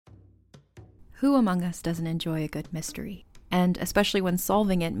Who among us doesn't enjoy a good mystery? And especially when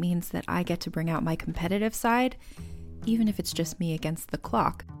solving it means that I get to bring out my competitive side, even if it's just me against the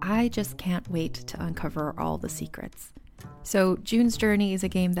clock. I just can't wait to uncover all the secrets. So June's Journey is a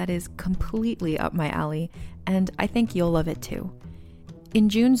game that is completely up my alley, and I think you'll love it too. In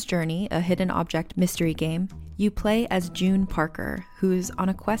June's Journey, a hidden object mystery game, you play as June Parker, who's on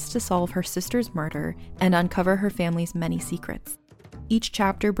a quest to solve her sister's murder and uncover her family's many secrets. Each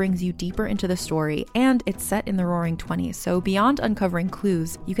chapter brings you deeper into the story, and it's set in the Roaring '20s, so beyond uncovering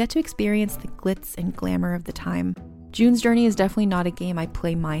clues, you get to experience the glitz and glamour of the time. June's Journey is definitely not a game I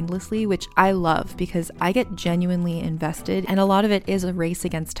play mindlessly, which I love because I get genuinely invested, and a lot of it is a race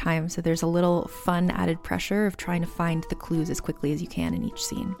against time, so there's a little fun added pressure of trying to find the clues as quickly as you can in each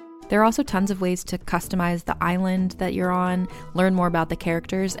scene. There are also tons of ways to customize the island that you're on, learn more about the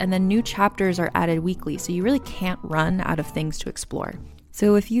characters, and then new chapters are added weekly, so you really can't run out of things to explore.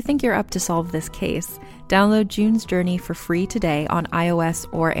 So if you think you're up to solve this case, download June's Journey for free today on iOS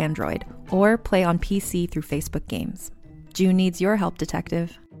or Android, or play on PC through Facebook Games. June needs your help,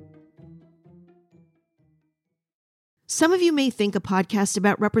 detective. Some of you may think a podcast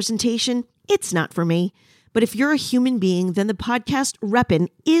about representation, it's not for me. But if you're a human being, then the podcast Reppin'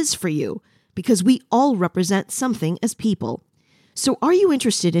 is for you, because we all represent something as people. So are you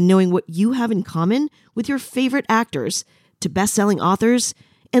interested in knowing what you have in common with your favorite actors, to best-selling authors,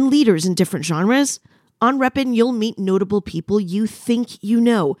 and leaders in different genres? On Reppin', you'll meet notable people you think you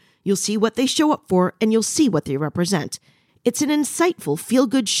know. You'll see what they show up for, and you'll see what they represent. It's an insightful,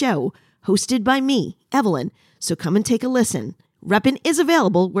 feel-good show hosted by me, Evelyn. So come and take a listen. Reppin' is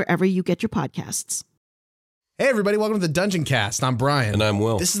available wherever you get your podcasts. Hey everybody, welcome to the Dungeon Cast. I'm Brian. And I'm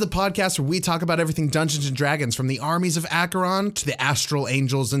Will. This is the podcast where we talk about everything Dungeons & Dragons, from the armies of Acheron to the astral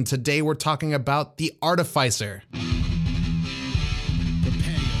angels, and today we're talking about the Artificer.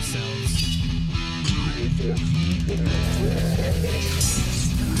 Prepare yourselves.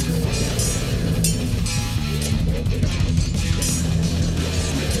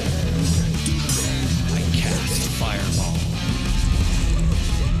 I cast Fireball.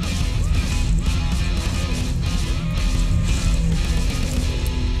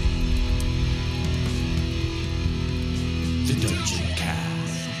 The Dungeon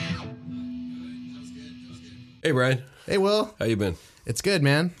Cast. Hey, Brian. Hey Will. How you been? It's good,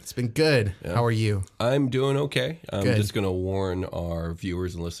 man. It's been good. Yeah. How are you? I'm doing okay. I'm Good. just going to warn our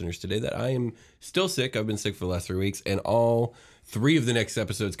viewers and listeners today that I am still sick. I've been sick for the last 3 weeks, and all 3 of the next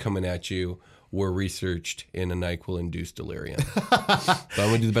episodes coming at you were researched in a NyQuil-induced delirium. So I'm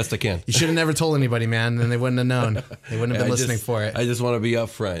going to do the best I can. You should have never told anybody, man, then they wouldn't have known. They wouldn't have been listening for it. I just want to be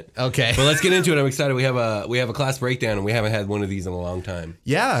upfront. Okay. But let's get into it. I'm excited. We have a class breakdown, and we haven't had one of these in a long time.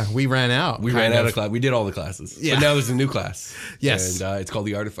 Yeah, we ran out. We ran out of class. We did all the classes. Yeah. But now there's a new class. Yes. And it's called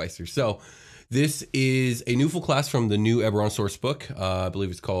the Artificer. So this is a new full class from the new Eberron source book. I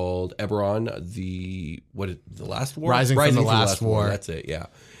believe it's called Eberron, the Last War? Rising from the Last War. That's it, yeah.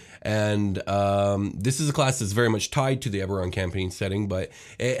 And this is a class that's very much tied to the Eberron campaign setting, but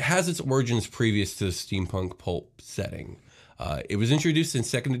it has its origins previous to the steampunk pulp setting. It was introduced in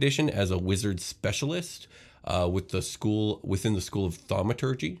 2nd edition as a wizard specialist within the school of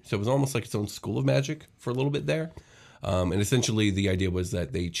thaumaturgy. So it was almost like its own school of magic for a little bit there. And essentially the idea was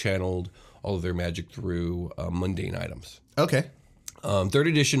that they channeled all of their magic through mundane items. Okay. 3rd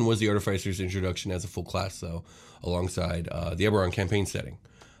edition was the Artificer's introduction as a full class, though, alongside the Eberron campaign setting.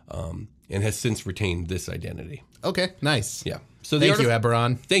 And has since retained this identity. Okay, nice. Yeah. So Thank you,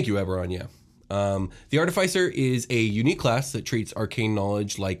 Eberron. Thank you, Eberron, yeah. The Artificer is a unique class that treats arcane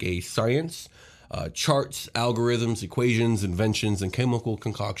knowledge like a science. Charts, algorithms, equations, inventions, and chemical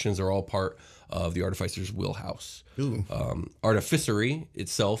concoctions are all part of the Artificer's wheelhouse. Artificery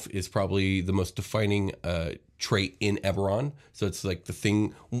itself is probably the most defining trait in Eberron. So it's like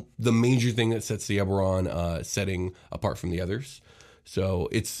the major thing that sets the Eberron setting apart from the others. So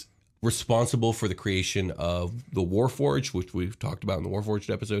it's responsible for the creation of the Warforged, which we've talked about in the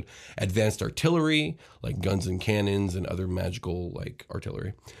Warforged episode, advanced artillery, like guns and cannons and other magical like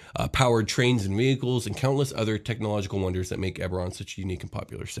artillery, powered trains and vehicles, and countless other technological wonders that make Eberron such a unique and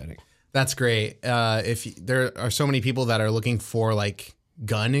popular setting. That's great. There are so many people that are looking for like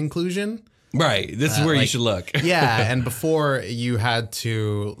gun inclusion. Right. This is where you should look. Yeah. And before you had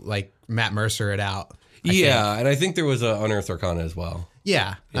to like Matt Mercer it out. I think. And I think there was a Unearthed Arcana as well.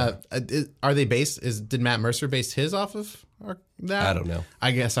 Yeah. Are they based? Did Matt Mercer base his off of that? I don't know.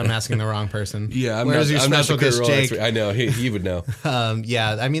 I guess I'm asking the wrong person. Yeah. Where's your special guest, Jake? I know. He would know.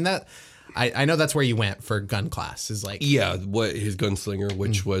 Yeah. I mean, I know that's where you went for gun class is like. Yeah, what his gunslinger,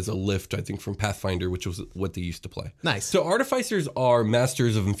 which was a lift, I think, from Pathfinder, which was what they used to play. Nice. So artificers are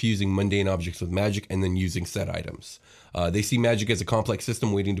masters of infusing mundane objects with magic and then using said items. They see magic as a complex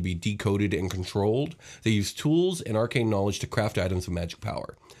system waiting to be decoded and controlled. They use tools and arcane knowledge to craft items of magic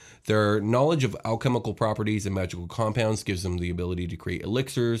power. Their knowledge of alchemical properties and magical compounds gives them the ability to create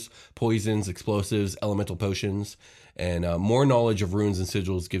elixirs, poisons, explosives, elemental potions, and more knowledge of runes and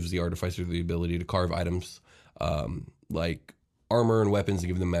sigils gives the artificer the ability to carve items like armor and weapons and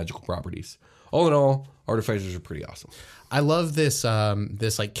give them magical properties. All in all, artificers are pretty awesome. I love this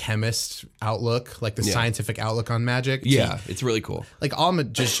this like chemist outlook, like the scientific outlook on magic. Yeah, it's really cool. Like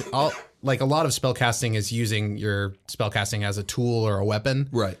like a lot of spellcasting is using your spellcasting as a tool or a weapon.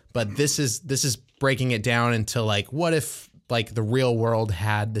 Right. But this is breaking it down into like, what if like the real world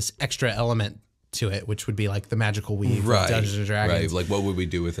had this extra element to it, which would be like the magical weave of Dungeons and Dragons. Right. Like what would we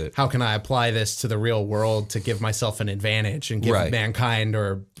do with it? How can I apply this to the real world to give myself an advantage and give mankind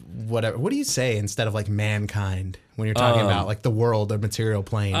or whatever? What do you say instead of like mankind when you're talking about like the world or material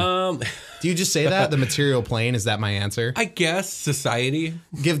plane? Do you just say that? The material plane? Is that my answer? I guess society.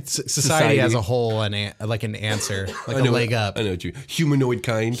 Give society as a whole an answer, like a leg up. I know what you humanoid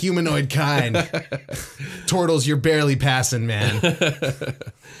kind. Humanoid kind. Turtles, you're barely passing, man.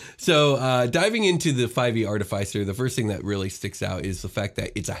 So diving into the 5e Artificer, the first thing that really sticks out is the fact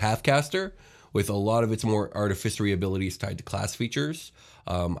that it's a half-caster with a lot of its more artificery abilities tied to class features.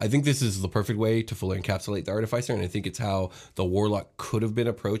 I think this is the perfect way to fully encapsulate the Artificer, and I think it's how the Warlock could have been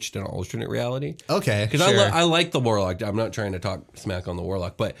approached in an alternate reality. Okay, because I like the Warlock. I'm not trying to talk smack on the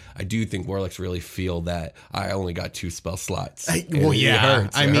Warlock, but I do think Warlocks really feel that I only got 2 spell slots. Well, yeah.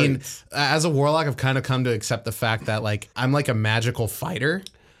 I mean, as a Warlock, I've kind of come to accept the fact that like I'm like a magical fighter.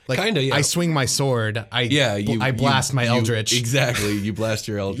 Like, kinda, yeah. I swing my sword. I blast my Eldritch. Exactly, you blast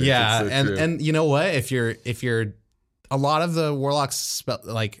your Eldritch. Yeah, and you know what? If you're a lot of the Warlock's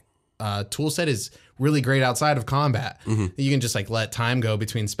tool set is really great outside of combat. Mm-hmm. You can just like let time go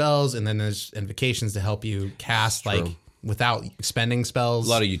between spells, and then there's invocations to help you cast without expending spells. A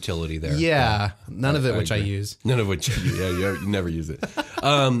lot of utility there. Yeah, none of it which I use. None of which you never use it.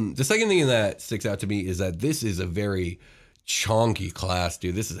 The second thing that sticks out to me is that this is a very chonky class,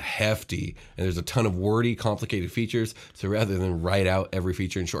 dude. This is hefty, and there's a ton of wordy, complicated features. So rather than write out every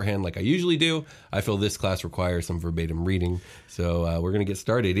feature in shorthand like I usually do, I feel this class requires some verbatim reading. So we're gonna get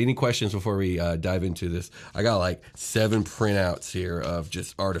started. Any questions before we dive into this? I got like 7 printouts here of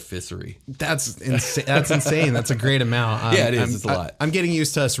just artificery. That's insane. That's insane. That's a great amount. Yeah, it is. It's a lot. I'm getting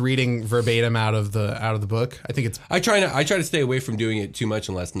used to us reading verbatim out of the book. I think it's. I try to stay away from doing it too much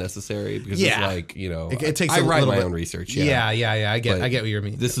unless necessary because it's like it takes. I write my own research. Yeah. I get what you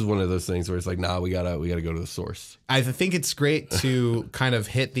mean. This is one of those things where it's like, nah, we gotta go to the source. I think it's great to kind of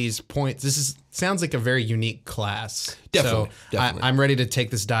hit these points. Sounds like a very unique class. Definitely. I'm ready to take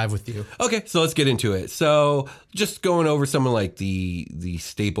this dive with you. Okay, so let's get into it. So just going over some of like the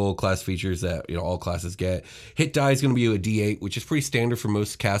staple class features that all classes get. Hit die is going to be a D8, which is pretty standard for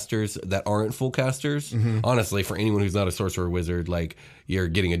most casters that aren't full casters. Mm-hmm. Honestly, for anyone who's not a sorcerer or wizard, like you're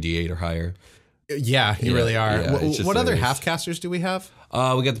getting a D8 or higher. Yeah, you really are. Yeah, what other half casters do we have?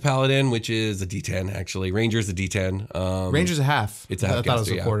 We got the Paladin, which is a D10, actually. Ranger's a D10. Ranger's a half. It's a half. I thought it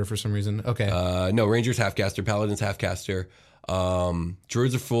was a quarter for some reason. Okay. No, Ranger's half caster. Paladin's half caster.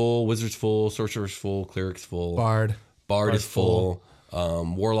 Druids are full. Wizards full. Sorcerer's full. Cleric's full. Bard is full.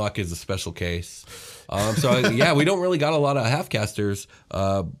 Warlock is a special case. So we don't really got a lot of half casters.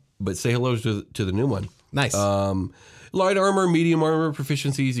 But say hello to the new one. Nice. Light armor, medium armor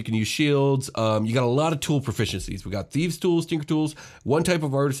proficiencies. You can use shields. You got a lot of tool proficiencies. We got thieves tools, tinker tools, one type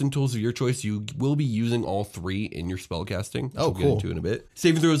of artisan tools of your choice. You will be using all 3 in your spell casting. Oh, we'll get into in a bit.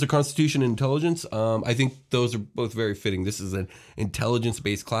 Saving throws are Constitution and Intelligence. I think those are both very fitting. This is an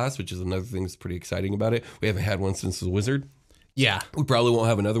intelligence-based class, which is another thing that's pretty exciting about it. We haven't had one since the Wizard. Yeah. We probably won't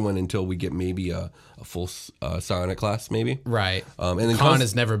have another one until we get maybe a full psionic class, maybe. Right. And then Con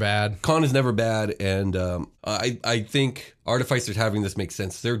is never bad. Con is never bad. And I think Artificers having this makes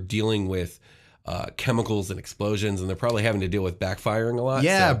sense. They're dealing with chemicals and explosions, and they're probably having to deal with backfiring a lot.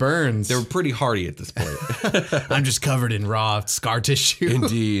 Yeah, so burns. They're pretty hardy at this point. I'm just covered in raw scar tissue.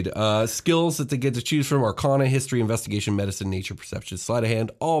 Indeed. Skills that they get to choose from: Arcana, History, Investigation, Medicine, Nature, Perception, Sleight of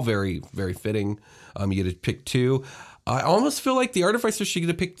Hand. All very, very fitting. You get to pick 2. I almost feel like the Artificer should get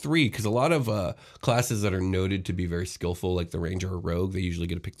to pick 3 because a lot of classes that are noted to be very skillful, like the Ranger or Rogue, they usually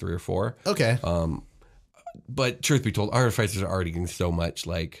get to pick 3 or 4. Okay. But truth be told, Artificers are already getting so much,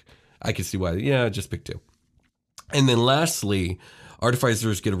 like, I can see why, just pick 2. And then lastly,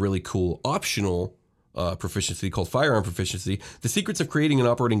 Artificers get a really cool optional proficiency called firearm proficiency. The secrets of creating and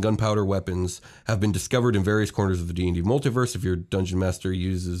operating gunpowder weapons have been discovered in various corners of the D&D multiverse. If your dungeon master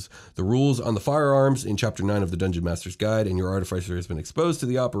uses the rules on the firearms in chapter 9 of the Dungeon Master's Guide and your artificer has been exposed to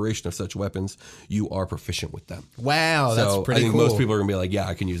the operation of such weapons, you are proficient with them. Wow, that's So pretty I think cool. most people are going to be like, yeah,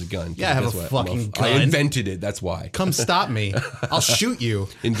 I can use a gun. Yeah, I have Guess a what? fucking I gun. invented it. That's why. Come stop me. I'll shoot you.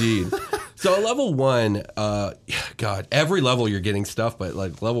 Indeed. So at level 1, God, every level you're getting stuff, but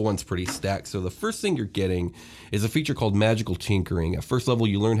like level 1's pretty stacked. So the first thing you're getting is a feature called magical tinkering. At first level,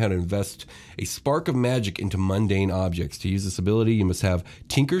 you learn how to invest a spark of magic into mundane objects. To use this ability, you must have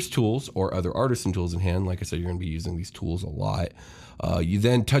tinker's tools or other artisan tools in hand. Like I said, you're going to be using these tools a lot. You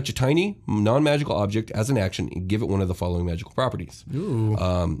then touch a tiny non-magical object as an action and give it one of the following magical properties.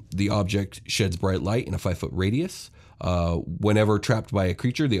 The object sheds bright light in a 5-foot radius. Whenever trapped by a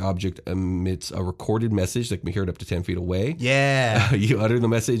creature, the object emits a recorded message that can be heard up to 10 feet away. Yeah. You utter the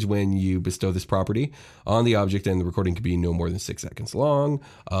message when you bestow this property on the object, and the recording can be no more than 6 seconds long.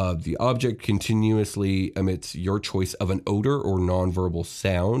 The object continuously emits your choice of an odor or nonverbal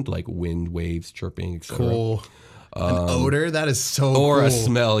sound, like wind, waves, chirping, etc. Cool. An odor? That is so cool. Or a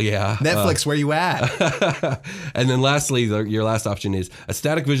smell, yeah. Netflix, where you at? And then lastly, your last option is a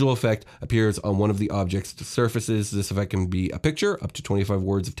static visual effect appears on one of the object's surfaces. This effect can be a picture, up to 25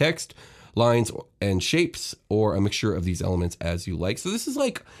 words of text, lines and shapes, or a mixture of these elements as you like. So this is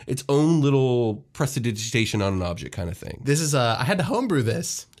like its own little prestidigitation on an object kind of thing. This is I had to homebrew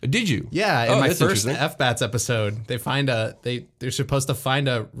this. Did you? Yeah, in my that's first interesting. FBATS episode, they're supposed to find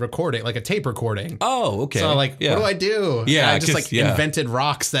a recording, like a tape recording. Oh, okay. So what do I do? Yeah, And I just 'cause, yeah. invented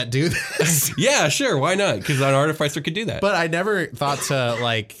rocks that do this. Yeah, sure. Why not? Because an artificer could do that. But I never thought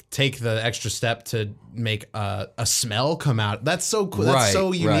to take the extra step to make a smell come out. That's so cool. That's Right,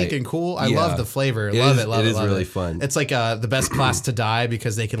 so unique right. and cool. I Yeah. love the flavor. It Love is- it. Love it it. is love really it. fun. It's like the best class to die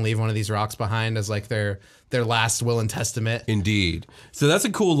because they can leave one of these rocks behind as like their last will and testament. Indeed. So that's a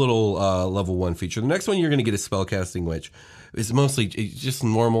cool little level 1 feature. The next one you're going to get is spellcasting, which is mostly just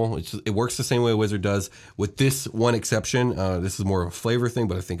normal. It works the same way a wizard does, with this one exception. This is more of a flavor thing,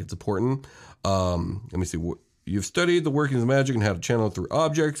 but I think it's important. Let me see. You've studied the workings of magic and how to channel it through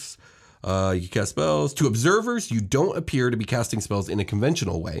objects. You can cast spells. To observers, you don't appear to be casting spells in a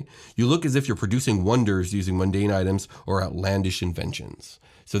conventional way. You look as if you're producing wonders using mundane items or outlandish inventions.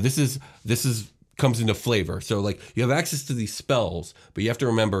 So this comes into flavor. So you have access to these spells, but you have to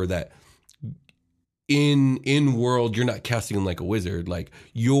remember that in world, you're not casting them like a wizard. Like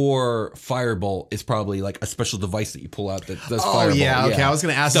your firebolt is probably like a special device that you pull out that does fireball. Yeah, okay. I was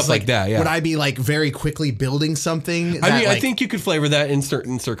going to ask stuff like that. Yeah. Would I be very quickly building something? I think you could flavor that in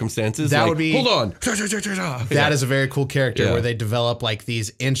certain circumstances. That would be- hold on. That is a very cool character Yeah. where they develop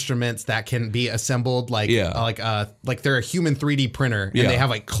these instruments that can be assembled like they're a human 3D printer and Yeah. they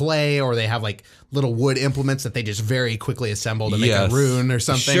have clay or they have little wood implements that they just very quickly assemble to make a Yes. rune or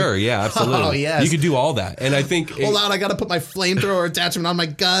something. Sure, yeah, absolutely. Oh, yes. You could do all that. And I think Hold on, I got to put my flamethrower attachment on my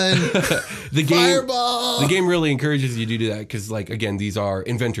gun. the Fireball. game really encourages you to do that because again, these are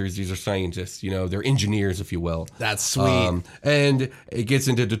inventors, these are scientists, they're engineers, if you will. That's sweet. And it gets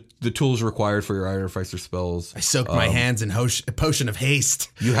into the tools required for your artificer spells. I soaked my hands in a potion of haste.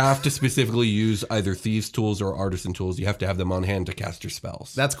 You have to specifically use either thieves tools or artisan tools. You have to have them on hand to cast your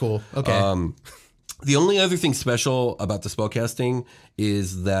spells. That's cool. Okay. The only other thing special about the spellcasting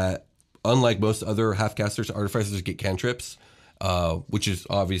is that, unlike most other half-casters, artificers get cantrips, which is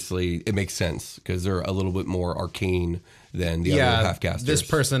obviously, it makes sense because they're a little bit more arcane than the other half-casters. This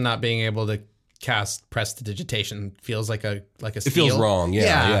person not being able to cast prestidigitation feels like a steal. It feels wrong,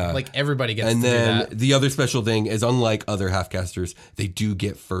 yeah. Like everybody gets And to do then that. the other special thing is, unlike other half-casters, they do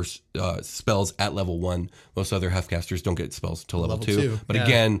get first spells at level 1. Most other half-casters don't get spells until level 2. But yeah.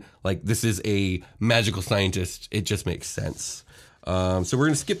 again, this is a magical scientist. It just makes sense. So we're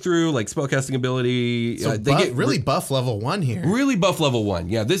going to skip through spellcasting ability. So They get really buff level 1 here. really buff level 1.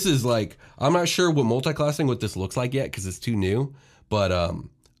 Yeah, this is I'm not sure what this looks like yet because it's too new. But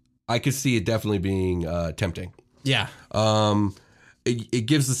I could see it definitely being tempting. Yeah. It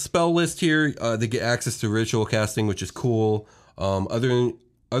gives the spell list here. They get access to ritual casting, which is cool. Other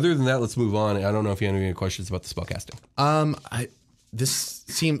than that, let's move on. I don't know if you have any questions about the spell casting.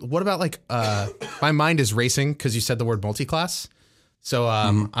 What about my mind is racing because you said the word multi-class. So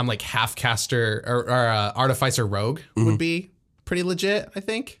I'm half caster or artificer rogue would be pretty legit, I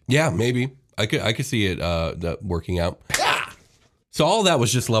think. Yeah, maybe. I could see it that working out. So all that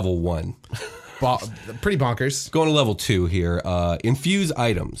was just level 1. Pretty bonkers. Going to level 2 here. Infuse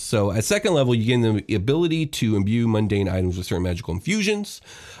items. So at second level, you gain the ability to imbue mundane items with certain magical infusions.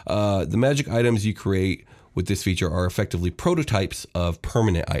 The magic items you create with this feature are effectively prototypes of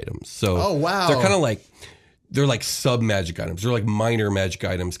permanent items. So Oh, wow. they're kind of like, they're like sub-magic items. They're like minor magic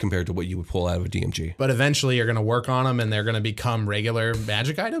items compared to what you would pull out of a DMG. But eventually you're going to work on them and they're going to become regular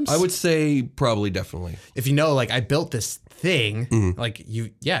magic items? I would say probably definitely. If you know, like, I built this thing, like, you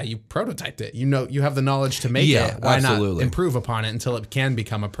prototyped it. You know, you have the knowledge to make it. Why absolutely. not improve upon it until it can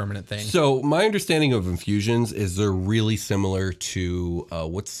become a permanent thing? So my understanding of infusions is they're really similar to,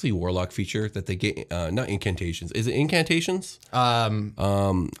 what's the Warlock feature that they get? Not incantations. Is it incantations?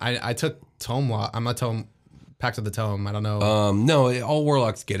 I took Tome Lock. I'm not Tome... Pact of the Tome. I don't know. No, all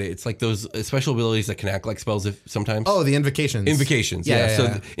Warlocks get it. It's like those special abilities that can act like spells if sometimes. Oh, the invocations. Invocations, Yeah.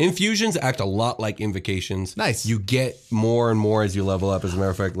 So infusions act a lot like invocations. Nice. You get more and more as you level up. As a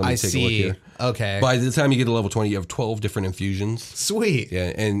matter of fact, let me take a look here. Okay. By the time you get to level 20, you have 12 different infusions. Sweet.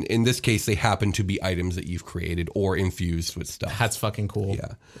 Yeah, and in this case, they happen to be items that you've created or infused with stuff. That's fucking cool.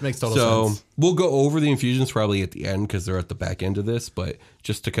 Yeah. It makes total sense. So we'll go over the infusions probably at the end because they're at the back end of this, but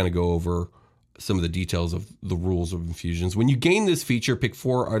just to kind of go over some of the details of the rules of infusions. When you gain this feature, pick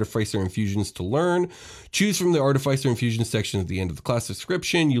 4 Artificer infusions to learn. Choose from the Artificer infusion section at the end of the class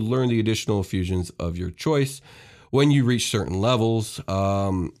description. You learn the additional infusions of your choice. When you reach certain levels,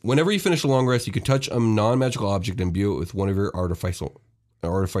 whenever you finish a long rest, you can touch a non-magical object and imbue it with one of your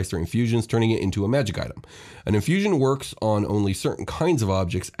Artificer infusions, turning it into a magic item. An infusion works on only certain kinds of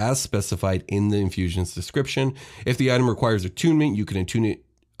objects as specified in the infusion's description. If the item requires attunement, you can attune it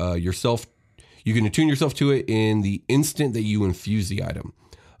yourself. You can attune yourself to it in the instant that you infuse the item.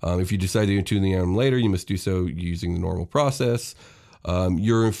 If you decide to attune the item later, you must do so using the normal process.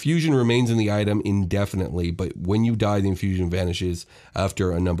 Your infusion remains in the item indefinitely, but when you die, the infusion vanishes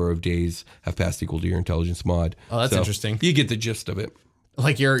after a number of days have passed equal to your intelligence mod. Oh, that's interesting. You get the gist of it.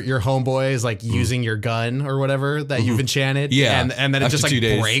 Like your homeboy is like using your gun or whatever that you've enchanted. Yeah. And then it After just like 2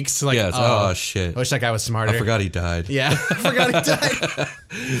 days. breaks. Like, Yes. Oh, shit. I wish that guy was smarter. I forgot he died. Yeah. I forgot he died.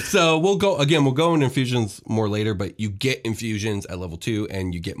 So we'll go into infusions more later, but you get infusions at level 2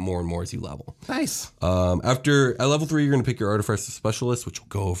 and you get more and more as you level. Nice. At level 3, you're going to pick your Artificer Specialist, which we'll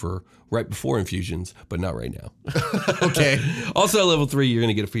go over right before infusions, but not right now. Okay. Also at level 3, you're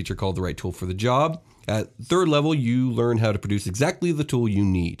going to get a feature called the right tool for the job. At 3rd level, you learn how to produce exactly the tool you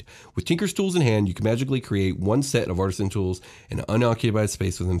need. With Tinker's tools in hand, you can magically create one set of artisan tools in an unoccupied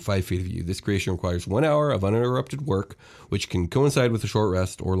space within 5 feet of you. This creation requires 1 hour of uninterrupted work, which can coincide with a short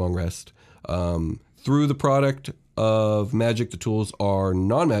rest or long rest. Through the product of magic, the tools are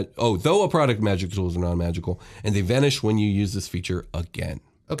non-magical. Though a product of magic, the tools are non-magical, and they vanish when you use this feature again.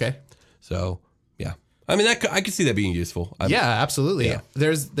 Okay. So, yeah. I mean, I could see that being useful. Yeah, absolutely. Yeah. There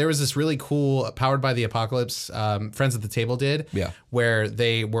was this really cool Powered by the Apocalypse Friends at the Table did. Yeah. Where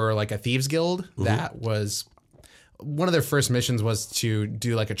they were like a thieves guild that was one of their first missions was to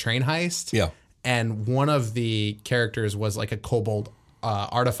do like a train heist. Yeah. And one of the characters was like a kobold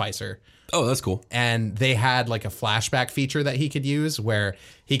artificer. Oh, that's cool. And they had like a flashback feature that he could use where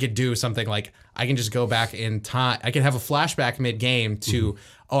he could do something like, I can just go back in time. I can have a flashback mid-game to,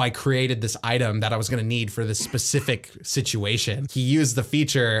 I created this item that I was going to need for this specific situation. He used the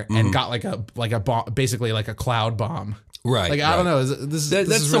feature and got like a bomb, basically like a cloud bomb. Right. Like, I don't know. This That's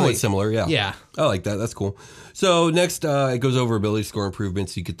is somewhat really similar, yeah. Yeah. I like that. That's cool. So next, it goes over ability score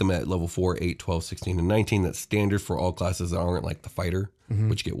improvements. You get them at level 4, 8, 12, 16, and 19. That's standard for all classes that aren't like the fighter,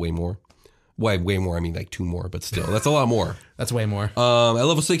 which get way more. Way more. I mean, like 2 more, but still, that's a lot more. That's way more. At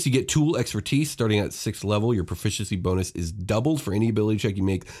level 6, you get tool expertise. Starting at 6th level, your proficiency bonus is doubled for any ability check you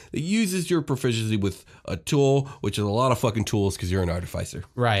make that uses your proficiency with a tool, which is a lot of fucking tools because you're an artificer.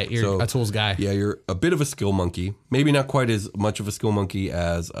 Right. You're a tools guy. Yeah, you're a bit of a skill monkey. Maybe not quite as much of a skill monkey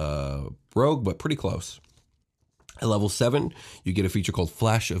as a rogue, but pretty close. At level 7, you get a feature called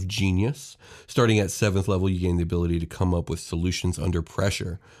Flash of Genius. Starting at 7th level, you gain the ability to come up with solutions under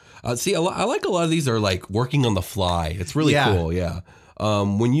pressure. I like a lot of these are like working on the fly. It's really cool, yeah.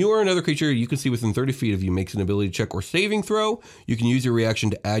 When you or another creature you can see within 30 feet of you makes an ability check or saving throw, you can use your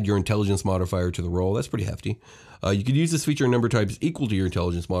reaction to add your intelligence modifier to the roll. That's pretty hefty. You could use this feature in number of types equal to your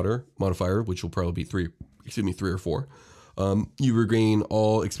intelligence modifier, which will probably be 3 or 4. You regain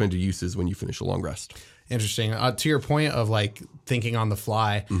all expended uses when you finish a long rest. Interesting. To your point of like thinking on the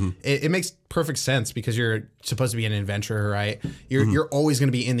fly, it makes perfect sense because you're supposed to be an adventurer, right? You're always going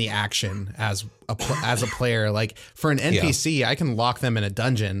to be in the action as a player. Like for an NPC, I can lock them in a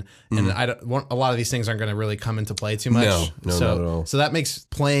dungeon, and a lot of these things aren't going to really come into play too much. No, not at all. So that makes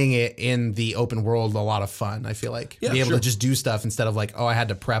playing it in the open world a lot of fun. I feel like be able to just do stuff instead of like, I had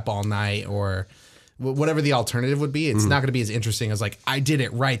to prep all night or whatever the alternative would be. It's not going to be as interesting as like I did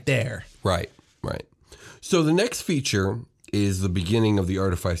it right there. Right. So the next feature is the beginning of the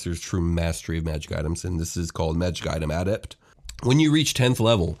Artificer's true mastery of magic items, and this is called Magic Item Adept. When you reach 10th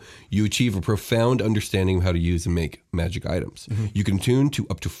level, you achieve a profound understanding of how to use and make magic items. You can tune to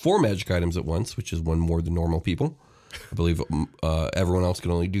up to 4 magic items at once, which is one more than normal people. I believe everyone else can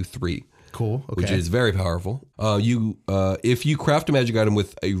only do 3. Cool. Okay. Which is very powerful. If you craft a magic item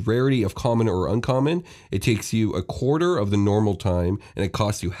with a rarity of common or uncommon, it takes you a quarter of the normal time, and it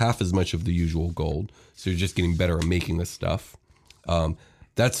costs you half as much of the usual gold. So you're just getting better at making this stuff.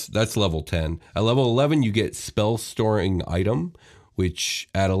 That's level 10. At level 11, you get spell storing item, which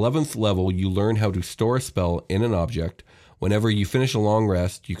at 11th level, you learn how to store a spell in an object. Whenever you finish a long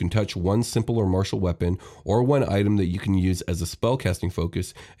rest, you can touch one simple or martial weapon or one item that you can use as a spellcasting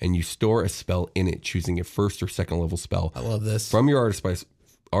focus, and you store a spell in it, choosing a 1st or 2nd level spell. I love this. From your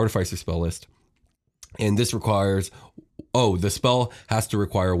Artificer spell list. And this requires, the spell has to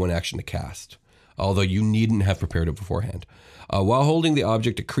require 1 action to cast, although you needn't have prepared it beforehand. While holding the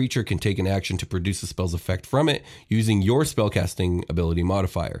object, a creature can take an action to produce a spell's effect from it using your spellcasting ability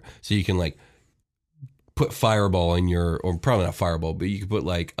modifier. So you can put fireball in or probably not fireball, but you could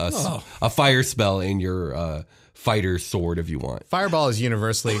put a fire spell in your fighter's sword if you want. Fireball is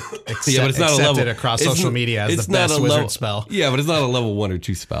universally but it's not accepted across social media as the best wizard spell. Yeah, but it's not a level 1 or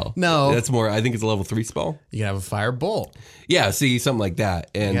 2 spell. No. That's more, I think it's a level 3 spell. You can have a fire bolt. Yeah, see, something like that.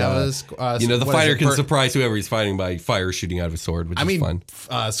 And, the what fighter is it? can surprise whoever he's fighting by fire shooting out of his sword, which is fun.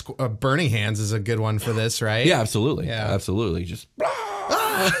 Burning Hands is a good one for this, right? Yeah, absolutely. Yeah. Absolutely. Just...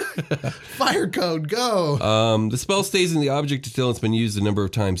 Fire code, go. The spell stays in the object until it's been used a number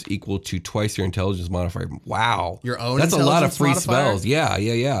of times equal to twice your intelligence modifier. Wow. Your own That's a lot of free modifier? spells.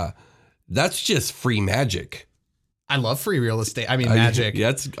 Yeah. That's just free magic. I love free real estate. I mean, magic.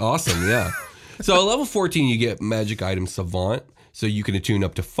 That's awesome, yeah. So at level 14, you get Magic Item Savant. So you can attune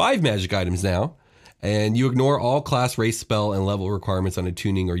up to 5 magic items now. And you ignore all class, race, spell, and level requirements on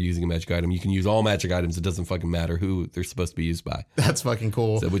attuning or using a magic item. You can use all magic items. It doesn't fucking matter who they're supposed to be used by. That's fucking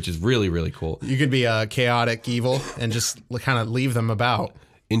cool. So, which is really, really cool. You could be a chaotic evil and just kind of leave them about.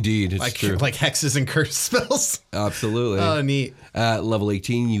 Indeed, it's true. Like hexes and curse spells. Absolutely. Oh, neat. At level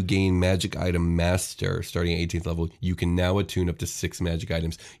 18, you gain Magic Item Master. Starting at 18th level, you can now attune up to 6 magic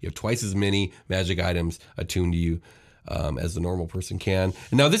items. You have twice as many magic items attuned to you as the normal person can.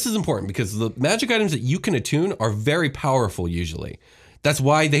 And now this is important because the magic items that you can attune are very powerful usually. That's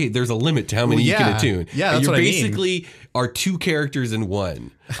why there's a limit to how many you can attune. Yeah, that's you what I mean. basically are 2 characters in one.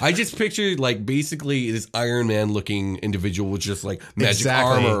 I just pictured basically this Iron Man looking individual with just magic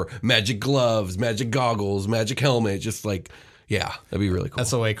armor, magic gloves, magic goggles, magic helmet, just yeah, that'd be really cool. That's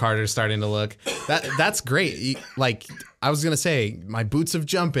the way Carter's starting to look. That's great. I was gonna say, my boots of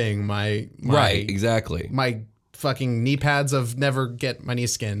jumping, my right, exactly. My fucking knee pads of never get my knee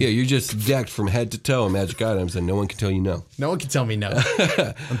skinned. Yeah, you're just decked from head to toe in magic items, and no one can tell you no. No one can tell me no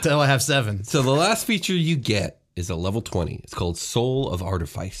until I have 7. So the last feature you get is at level 20. It's called Soul of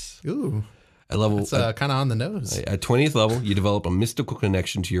Artifice. Ooh. At level, it's kind of on the nose. At 20th level, you develop a mystical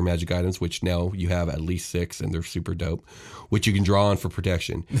connection to your magic items, which now you have at least 6, and they're super dope, which you can draw on for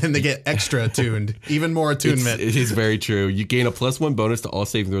protection. And they get extra attuned, even more attunement. It is very true. You gain a +1 bonus to all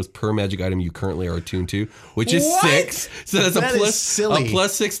saving throws per magic item you currently are attuned to, which is 6. So that's That a is silly.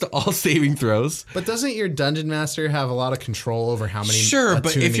 +6 to all saving throws. But doesn't your dungeon master have a lot of control over how many? Sure,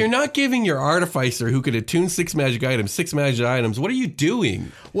 but if you're not giving your Artificer, who could attune 6 magic items, what are you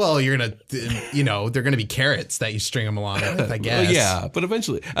doing? Well, you're gonna, they're gonna be carrots that you string them along with, I guess. Well, yeah, but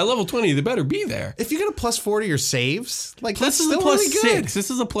eventually at level 20, they better be there. If you get a +4 to your saves, that's this is still a really good. +6. This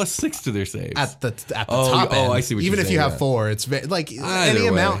is a +6 to their saves At the top end. I see what Even you're if you saying, have 4, it's very, Either any way.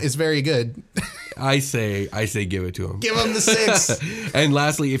 amount is very good. I say give it to him. Give them the 6. And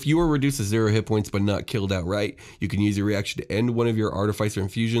lastly, if you are reduced to 0 hit points but not killed outright, you can use your reaction to end one of your Artificer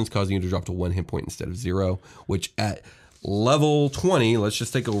infusions, causing you to drop to 1 hit point instead of 0, which at level 20, let's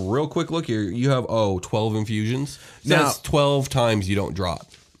just take a real quick look here. You have 12 infusions. So Now- that's 12 times you don't drop.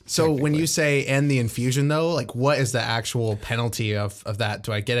 So when you say end the infusion, though, what is the actual penalty of that?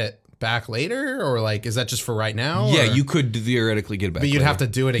 Do I get it back later, or is that just for right now? Yeah, or? you could theoretically get it back. But you'd later. have to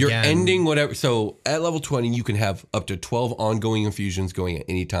do it You're again. ending whatever. So at level 20, you can have up to 12 ongoing infusions going at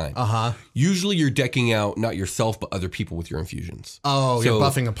any time. Usually you're decking out not yourself, but other people with your infusions. Oh, you're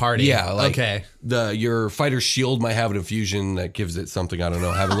buffing a party. Yeah. Okay. Your fighter's shield might have an infusion that gives it something. I don't know.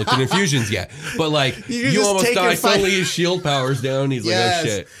 I haven't looked at infusions yet. But You you just almost take your die. fight- Suddenly his shield powers down. He's like, oh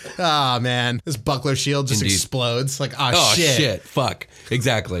shit. Oh, man. This buckler shield just Indeed. explodes. Oh shit. Fuck.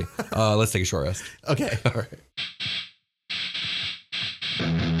 Exactly. Let's take a short rest. Okay. All right.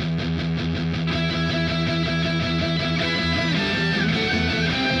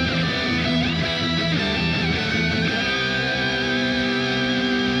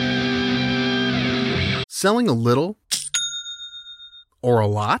 Selling a little or a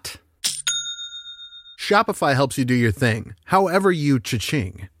lot? Shopify helps you do your thing, however you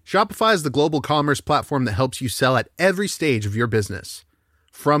cha-ching. Shopify is the global commerce platform that helps you sell at every stage of your business.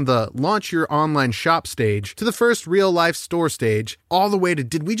 From the launch your online shop stage to the first real-life store stage, all the way to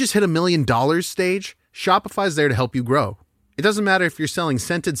did we just hit $1 million stage? Shopify's there to help you grow. It doesn't matter if you're selling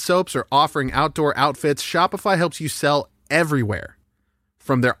scented soaps or offering outdoor outfits, Shopify helps you sell everywhere.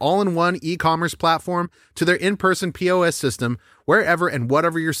 From their all-in-one e-commerce platform to their in-person POS system, wherever and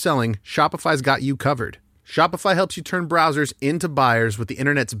whatever you're selling, Shopify's got you covered. Shopify helps you turn browsers into buyers with the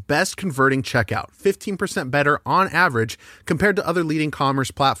internet's best converting checkout, 15% better on average compared to other leading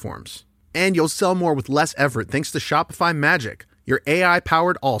commerce platforms. And you'll sell more with less effort thanks to Shopify Magic, your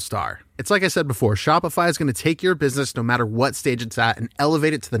AI-powered all-star. It's like I said before, Shopify is going to take your business no matter what stage it's at and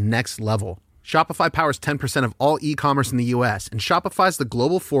elevate it to the next level. Shopify powers 10% of all e-commerce in the U.S., and Shopify's the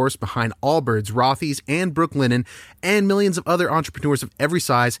global force behind Allbirds, Rothy's, and Brooklinen, and millions of other entrepreneurs of every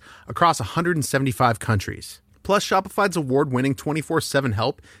size across 175 countries. Plus, Shopify's award-winning 24/7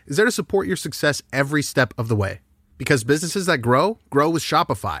 help is there to support your success every step of the way. Because businesses that grow, grow with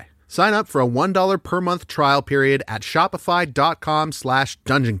Shopify. Sign up for a $1 per month trial period at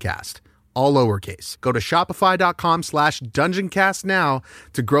shopify.com/dungeoncast. All lowercase. Go to shopify.com/dungeoncast now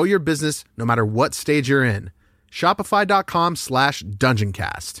to grow your business no matter what stage you're in.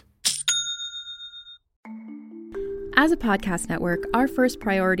 Shopify.com/dungeoncast. As a podcast network, our first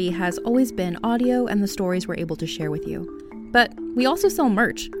priority has always been audio and the stories we're able to share with you. But we also sell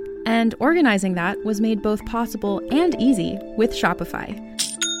merch, and organizing that was made both possible and easy with Shopify.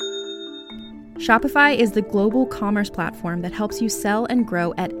 Shopify is the global commerce platform that helps you sell and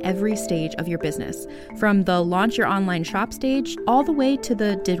grow at every stage of your business, from the launch your online shop stage all the way to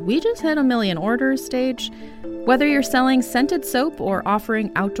the did we just hit 1 million orders stage. Whether you're selling scented soap or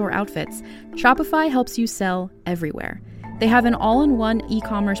offering outdoor outfits, Shopify helps you sell everywhere. They have an all-in-one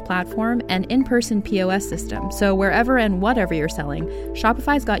e-commerce platform and in-person POS system, so wherever and whatever you're selling,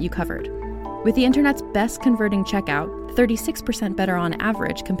 Shopify's got you covered. With the internet's best converting checkout, 36% better on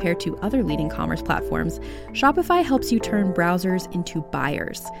average compared to other leading commerce platforms, Shopify helps you turn browsers into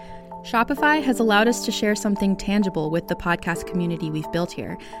buyers. Shopify has allowed us to share something tangible with the podcast community we've built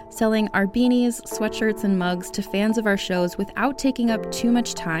here, selling our beanies, sweatshirts, and mugs to fans of our shows without taking up too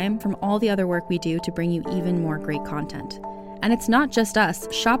much time from all the other work we do to bring you even more great content. And it's not just us.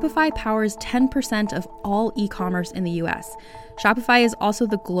 Shopify powers 10% of all e-commerce in the US. Shopify is also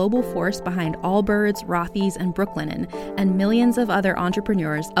the global force behind Allbirds, Rothy's, and Brooklinen, and millions of other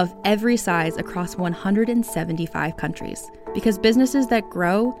entrepreneurs of every size across 175 countries. Because businesses that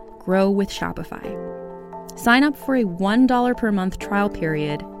grow, grow with Shopify. Sign up for a $1 per month trial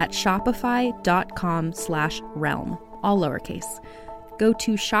period at shopify.com/realm, all lowercase. Go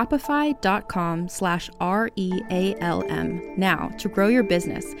to shopify.com/REALM now to grow your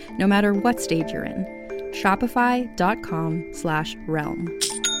business, no matter what stage you're in. Shopify.com/realm.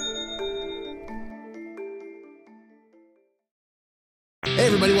 Hey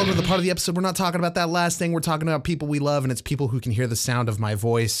everybody, welcome to the part of the episode. We're not talking about that last thing. We're talking about people we love, and it's people who can hear the sound of my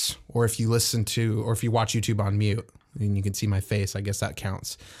voice, or if you listen to, or if you watch YouTube on mute, and you can see my face, I guess that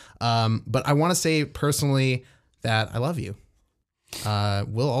counts. But I want to say personally that I love you.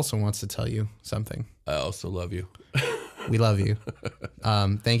 Will also wants to tell you something. I also love you. We love you.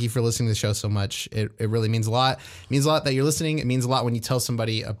 Thank you for listening to the show so much. It really means a lot. It means a lot that you're listening. It means a lot when you tell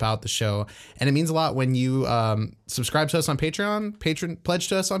somebody about the show. And it means a lot when you subscribe to us on Patreon, pledge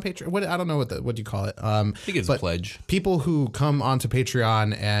to us on Patreon. I don't know what you call it. I think it's a pledge. People who come onto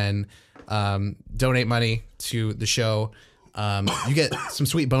Patreon and donate money to the show, you get some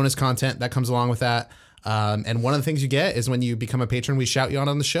sweet bonus content that comes along with that. And one of the things you get is when you become a patron, we shout you out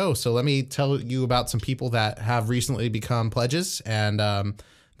on the show. So let me tell you about some people that have recently become pledges, and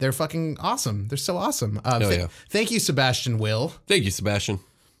they're fucking awesome. They're so awesome. Thank you, Sebastian Will. Thank you, Sebastian.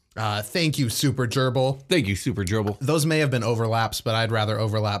 Thank you, Super Gerbil. Thank you, Super Gerbil. Those may have been overlaps, but I'd rather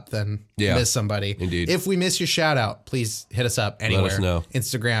overlap than miss somebody. Indeed. If we miss your shout out, please hit us up anywhere. Let us know.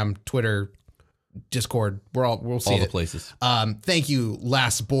 Instagram, Twitter, Discord. We'll see all it. the places. Thank you,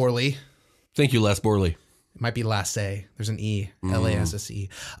 Lass Borley. Thank you, Les Borley. It might be Lasse. There's an E. Lasse.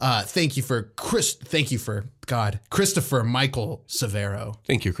 Thank you for Christopher Michael Severo.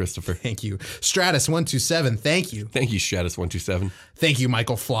 Thank you, Christopher. Thank you. Stratus127. Thank you. Thank you, Stratus127. Thank you,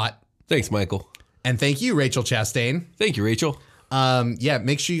 Michael Flott. Thanks, Michael. And thank you, Rachel Chastain. Thank you, Rachel. Yeah,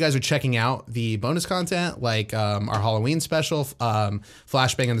 make sure you guys are checking out the bonus content, like our Halloween special,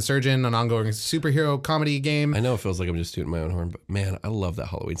 Flashbang and the Surgeon, an ongoing superhero comedy game. I know it feels like I'm just tooting my own horn, but man, I love that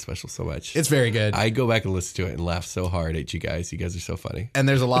Halloween special so much. It's very good. I go back and listen to it and laugh so hard at you guys. You guys are so funny. And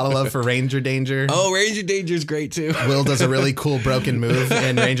there's a lot of love for Ranger Danger. Oh, Ranger Danger is great too. Will does a really cool broken move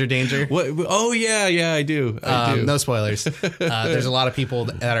in Ranger Danger. What? Oh yeah, I do. No spoilers. There's a lot of people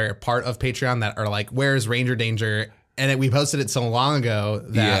that are part of Patreon that are like, "Where's Ranger Danger?" And we posted it so long ago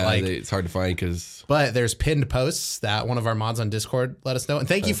that it's hard to find because. But there's pinned posts that one of our mods on Discord let us know. And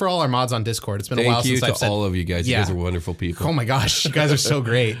thank you for all our mods on Discord. It's been a while since I've said. Thank you to all of you guys. Yeah. You guys are wonderful people. Oh my gosh, you guys are so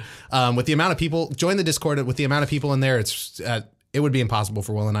great. With the amount of people, join the Discord. With the amount of people in there, it's it would be impossible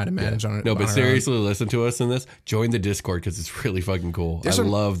for Will and I to manage on it. No, but seriously, listen to us in this. Join the Discord because it's really fucking cool. I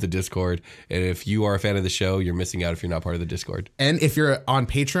love the Discord. And if you are a fan of the show, you're missing out if you're not part of the Discord. And if you're on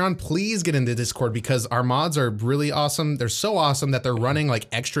Patreon, please get into Discord because our mods are really awesome. They're so awesome that they're running like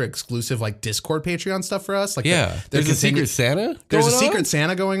extra exclusive like Discord Patreon stuff for us. Like there's a Secret Santa. There's a Secret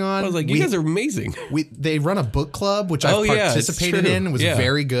Santa going on. I was like, you guys are amazing. They run a book club, which I've participated in. It was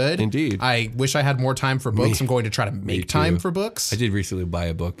very good. Indeed. I wish I had more time for books. I'm going to try to make time for books. I did recently buy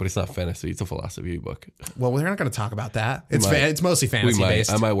a book, but it's not fantasy. It's a philosophy book. Well, we're not going to talk about that. It's mostly fantasy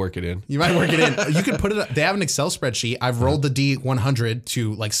based. I might work it in. You might work it in. You could put it. They have an Excel spreadsheet. I've rolled the D100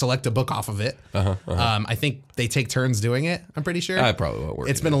 to like select a book off of it. I think they take turns doing it. I'm pretty sure. I probably won't work.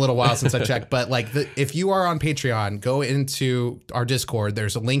 It's been a little while since I checked, but like if you are on Patreon, go into our Discord.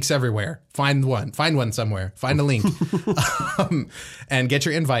 There's links everywhere. Find one somewhere. Find a link, and get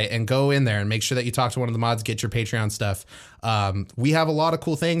your invite and go in there and make sure that you talk to one of the mods. Get your Patreon stuff. We have a lot of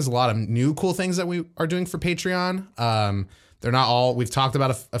cool things, a lot of new cool things that we are doing for Patreon. They're not all, we've talked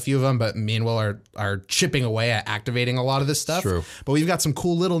about a few of them, but me and Will are chipping away at activating a lot of this stuff. True. But we've got some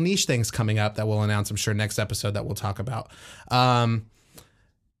cool little niche things coming up that we'll announce, I'm sure, next episode that we'll talk about.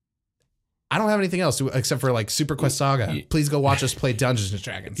 I don't have anything else except for like Super Quest Saga. Please go watch us play Dungeons and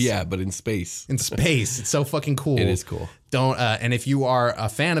Dragons. Yeah, but in space. In space. It's so fucking cool. It is cool. And if you are a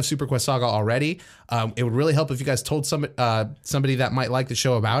fan of Super Quest Saga already, it would really help if you guys told somebody that might like the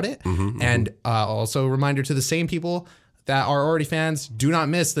show about it. And also a reminder to the same people that are already fans, do not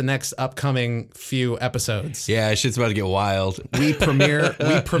miss the next upcoming few episodes. Yeah, shit's about to get wild. We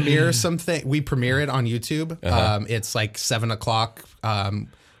premiere something. We premiere it on YouTube. It's like 7:00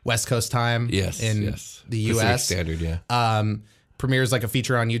 West Coast time. In the US. Pacific Standard, Premieres like a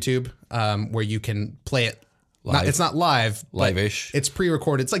feature on YouTube where you can play it. It's not live, live-ish. It's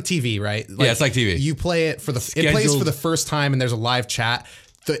pre-recorded. It's like TV, right? It's like TV. You play it it plays for the first time, and there's a live chat.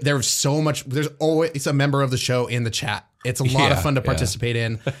 There's so much. There's always a member of the show in the chat. It's a lot of fun to participate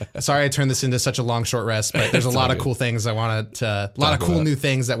in. Sorry I turned this into such a long short rest, but there's a lot of cool things I wanted to. A lot of cool new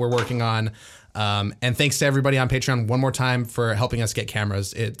things that we're working on. And thanks to everybody on Patreon one more time for helping us get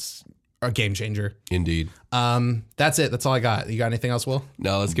cameras. It's a game changer. Indeed. That's it. That's all I got. You got anything else, Will?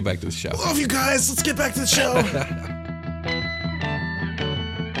 No, let's get back to the show. Love you guys. Let's get back to the show.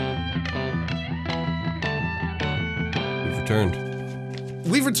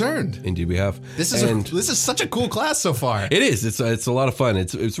 We've returned. Indeed, we have. This is such a cool class so far. It is. It's a lot of fun.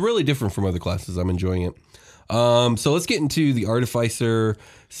 It's really different from other classes. I'm enjoying it. So let's get into the Artificer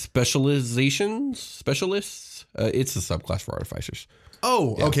specialists. It's a subclass for Artificers.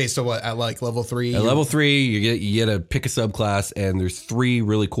 Oh, okay. So what, at like level 3? At level 3, you get to pick a subclass, and there's 3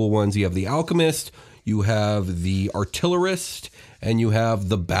 really cool ones. You have the Alchemist, you have the Artillerist, and you have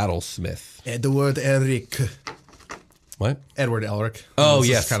the Battlesmith. Edward Elric. What? Edward Elric. Oh,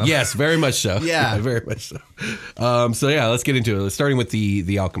 yes. Yes, very much so. Yeah. Very much so. Let's get into it. Starting with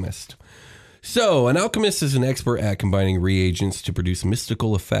the Alchemist. So, an alchemist is an expert at combining reagents to produce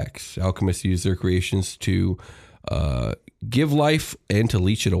mystical effects. Alchemists use their creations to give life and to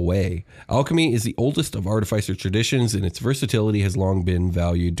leech it away. Alchemy is the oldest of artificer traditions, and its versatility has long been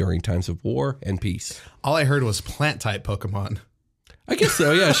valued during times of war and peace. All I heard was plant-type Pokemon. I guess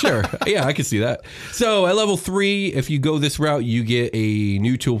so. Yeah, sure. Yeah, I can see that. So at level 3, if you go this route, you get a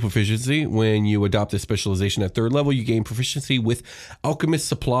new tool proficiency. When you adopt this specialization at 3rd level, you gain proficiency with alchemist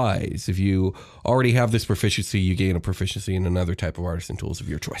supplies. If you already have this proficiency, you gain a proficiency in another type of artisan tools of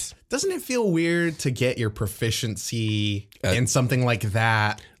your choice. Doesn't it feel weird to get your proficiency in something like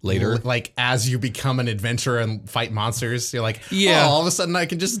that later? Like as you become an adventurer and fight monsters, you're like, all of a sudden I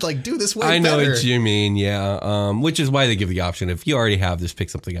can just like do this way better. I know what you mean, yeah. Which is why they give the option. If you already have this, pick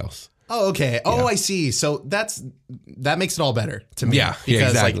something else. Oh, okay. Oh, I see. So that makes it all better to me. Yeah,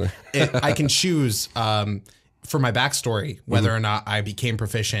 because exactly. I can choose for my backstory whether or not I became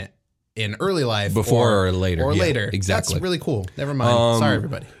proficient in early life before or later. Or later. Exactly. That's really cool. Never mind. Sorry,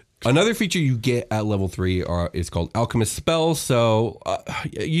 everybody. Another feature you get at level 3 is called Alchemist Spells. So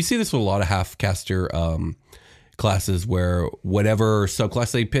you see this with a lot of half-caster classes where whatever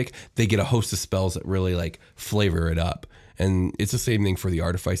subclass they pick, they get a host of spells that really like flavor it up. And it's the same thing for the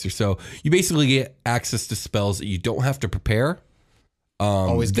Artificer. So you basically get access to spells that you don't have to prepare.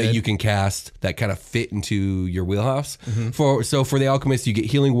 Always good. That you can cast that kind of fit into your wheelhouse. For the Alchemist, you get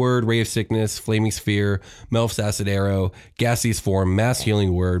Healing Word, Ray of Sickness, Flaming Sphere, Melf's Acid Arrow, Gaseous Form, Mass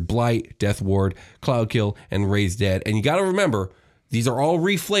Healing Word, Blight, Death Ward, Cloud Kill, and Raise Dead. And you got to remember, these are all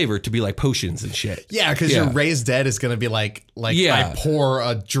reflavored to be like potions and shit. Yeah, because your Raise Dead is going to be like I pour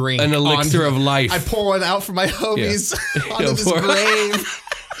a drink. An elixir of life. I pour one out for my homies onto this grave.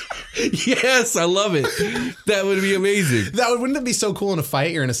 Yes, I love it. That would be amazing. Wouldn't it be so cool in a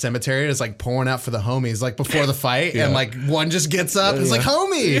fight? You're in a cemetery and it's like pouring out for the homies like before the fight and like one just gets up and it's like,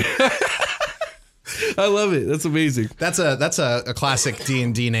 homie. I love it. That's amazing. That's a classic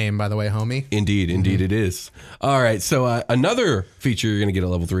D&D name, by the way, homie. Indeed it is. All right, so another feature you're going to get at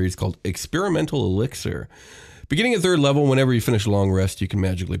level 3 is called Experimental Elixir. Beginning at 3rd level, whenever you finish a long rest, you can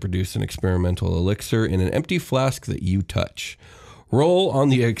magically produce an experimental elixir in an empty flask that you touch. Roll on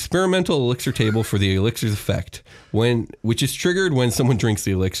the experimental elixir table for the elixir's effect, which is triggered when someone drinks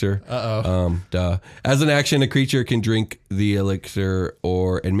the elixir. As an action, a creature can drink the elixir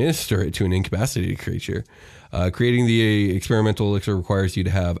or administer it to an incapacitated creature. Creating the experimental elixir requires you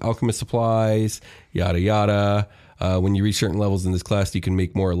to have alchemist supplies, yada yada. When you reach certain levels in this class, you can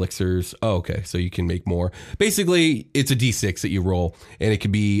make more elixirs. Oh, okay. So you can make more. Basically, it's a D6 that you roll, and it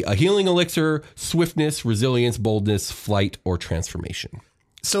could be a healing elixir, swiftness, resilience, boldness, flight, or transformation.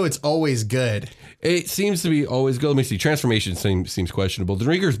 So it's always good. It seems to be always good. Let me see. Transformation seems questionable. The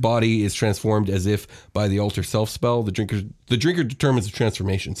drinker's body is transformed as if by the alter self spell. The drinker determines the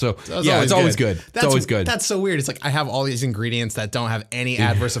transformation. So it's always good. It's always good. That's so weird. It's like I have all these ingredients that don't have any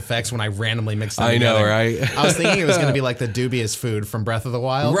adverse effects when I randomly mix them together. I know, right? I was thinking it was going to be like the dubious food from Breath of the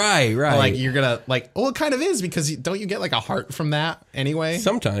Wild. Right. Like you're going to it kind of is because don't you get like a heart from that anyway?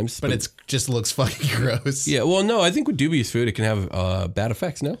 Sometimes. But it just looks fucking gross. Yeah, well, no, I think with dubious food, it can have bad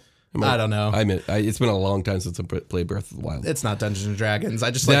effects. No, I don't know. It's been a long time since I played Breath of the Wild. It's not Dungeons and Dragons. I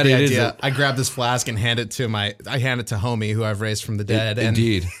just like the idea. I grab this flask and hand it to homie who I've raised from the dead.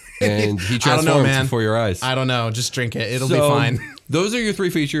 Indeed. And he transforms before your eyes. I don't know. Just drink it. It'll be fine. Those are your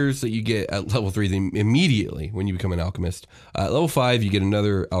 3 features that you get at level 3 immediately when you become an alchemist. At level 5, you get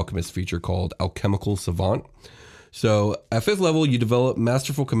another alchemist feature called Alchemical Savant. So at 5th level, you develop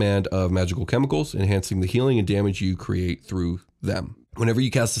masterful command of magical chemicals, enhancing the healing and damage you create through them. Whenever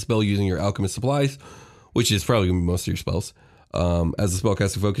you cast a spell using your alchemist supplies, which is probably going to be most of your spells, as a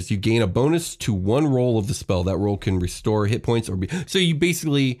spellcasting focus, you gain a bonus to 1 roll of the spell. That roll can restore hit points so you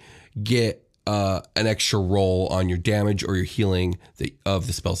basically get an extra roll on your damage or your healing of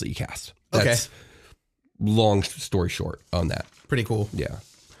the spells that you cast. That's long story short on that. Pretty cool. Yeah.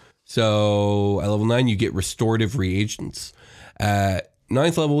 So at level 9, you get restorative reagents. At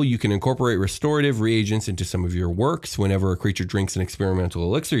 9th level, you can incorporate restorative reagents into some of your works. Whenever a creature drinks an experimental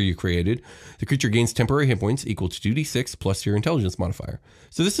elixir you created, the creature gains temporary hit points equal to 2d6 plus your intelligence modifier.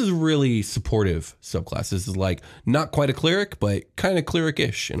 So this is a really supportive subclass. This is like not quite a cleric, but kind of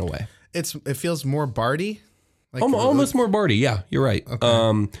cleric-ish in a way. It feels more bardy. Like Almost more bardy. Yeah, you're right.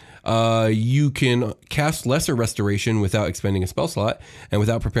 Okay. You can cast lesser restoration without expending a spell slot and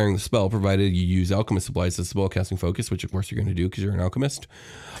without preparing the spell, provided you use alchemist supplies as spell casting focus, which of course you're going to do because you're an alchemist.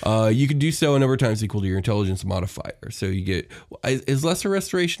 You can do so a number of times equal to your intelligence modifier. So you get, is lesser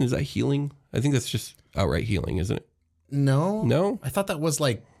restoration, is that healing? I think that's just outright healing, isn't it? No. I thought that was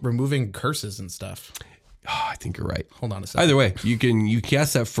like removing curses and stuff. Oh, I think you're right. Hold on a second. Either way, you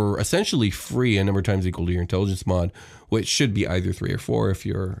cast that for essentially free a number of times equal to your intelligence mod, which should be either 3 or 4 if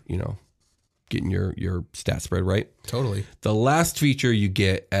you're, getting your stat spread right. Totally. The last feature you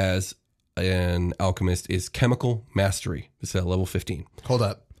get as an alchemist is chemical mastery. It's at level 15. Hold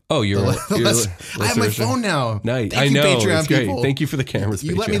up. Oh, I have my phone now. Nice. Thank you, Patreon people. Great. Thank you for the cameras.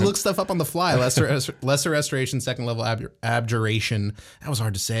 You let me look stuff up on the fly. Lesser restoration, 2nd level abjuration. That was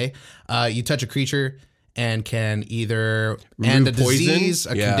hard to say. You touch a creature and can either end a disease, a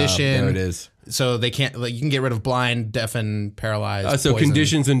condition. There it is. So they can't. You can get rid of blind, deafen, paralyzed. So poison.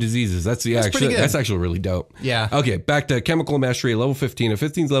 Conditions and diseses. That's actually really dope. Yeah. Okay, back to chemical mastery, level 15. At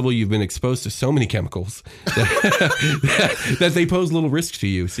 15th level, you've been exposed to so many chemicals that they pose little risk to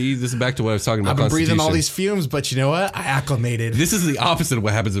you. See, this is back to what I was talking about. I've been breathing all these fumes, but you know what? I acclimated. This is the opposite of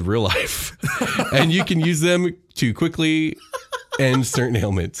what happens in real life, and you can use them to quickly and certain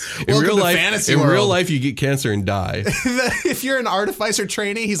ailments. In Welcome real to life, fantasy in real world. life, you get cancer and die. If you're an Artificer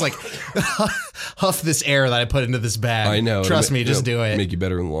trainee, he's like, huff this air that I put into this bag. I know. Trust me, just do it. Make you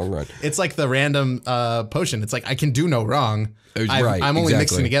better in the long run. It's like the random potion. It's like, I can do no wrong. Right, I'm only exactly.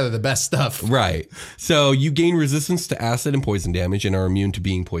 mixing together the best stuff. Right. So you gain resistance to acid and poison damage and are immune to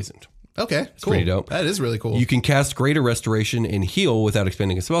being poisoned. Okay, cool. pretty dope. That is really cool. You can cast Greater Restoration and heal without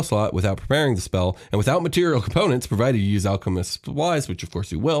expending a spell slot, without preparing the spell, and without material components, provided you use alchemist supplies, which of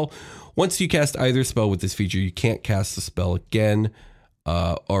course you will. Once you cast either spell with this feature, you can't cast the spell again,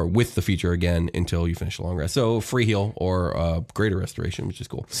 or with the feature again until you finish a long rest. So free heal or Greater Restoration, which is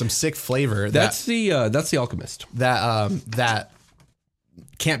cool. Some sick flavor. That's the alchemist. That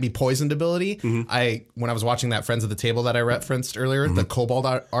can't be poisoned ability. Mm-hmm. When I was watching that Friends of the Table that I referenced earlier, the Cobalt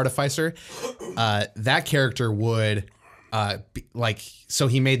Artificer, that character would so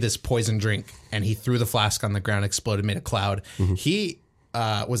he made this poison drink and he threw the flask on the ground, exploded, made a cloud. He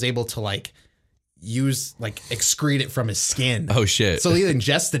was able to excrete it from his skin. Oh shit. So he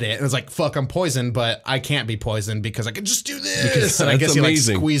ingested it and was like, fuck, I'm poisoned, but I can't be poisoned because I can just do this. And I That's guess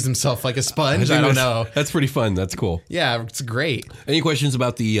amazing. he squeezed himself like a sponge. think I don't that's- know. That's pretty fun. That's cool. Yeah, it's great. Any questions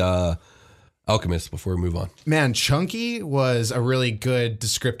about the alchemist before we move on? Man, chunky was a really good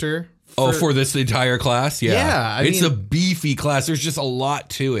descriptor. For this entire class? Yeah. Yeah, It's a beefy class. There's just a lot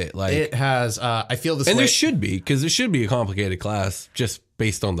to it. It has, I feel this And way. there should be, because it should be a complicated class just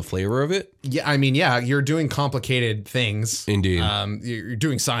based on the flavor of it. Yeah, you're doing complicated things. Indeed. You're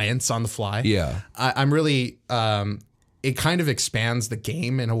doing science on the fly. Yeah. I'm really, it kind of expands the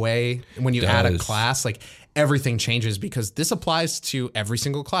game in a way when you add a Does. class, like everything changes because this applies to every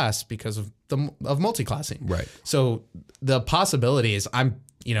single class because of multi-classing. Right. So the possibilities,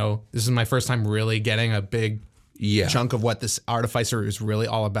 this is my first time really getting a big chunk of what this Artificer is really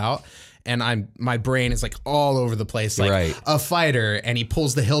all about. And my brain is like all over the place, like Right. a fighter, and he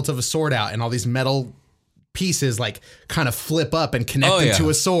pulls the hilt of a sword out, and all these metal pieces like kind of flip up and connect into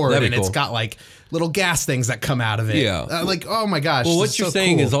a sword, That'd and be it's cool. got like little gas things that come out of it. Yeah. Oh my gosh. Well, this what is you're so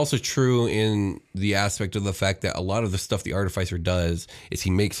saying cool. is also true in the aspect of the fact that a lot of the stuff the Artificer does is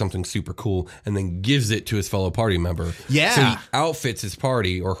he makes something super cool and then gives it to his fellow party member. Yeah. So he outfits his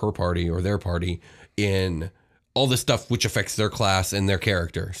party or her party or their party in all this stuff which affects their class and their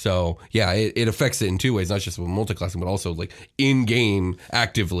character. So yeah, it affects it in two ways, not just with multi-classing, but also like in-game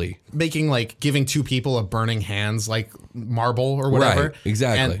actively. making giving two people a burning hands like marble or whatever. Right,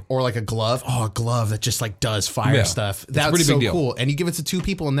 exactly. or like a glove. Oh, a glove that just does fire Yeah, stuff. it's a pretty That's so big deal. cool. And you give it to two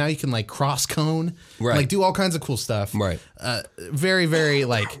people and now you can cross cone. Right. Do all kinds of cool stuff. Right. Very, very a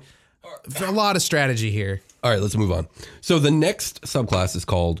lot of strategy here. All right, let's move on. So the next subclass is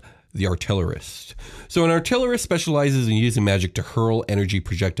called the Artillerist. So an Artillerist specializes in using magic to hurl energy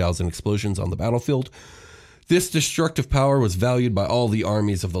projectiles and explosions on the battlefield. This destructive power was valued by all the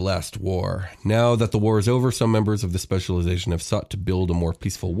armies of the last war. Now that the war is over, some members of the specialization have sought to build a more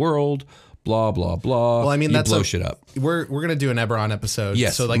peaceful world. Blah, blah, blah. Well, I mean, you that's blow shit up. We're gonna do an Eberron episode.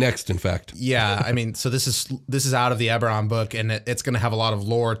 Yes, So next, in fact. yeah, I mean, so this is out of the Eberron book, and it's going to have a lot of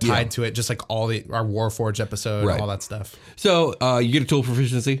lore tied to it, just like all our Warforged episode, Right. all that stuff. So you get a tool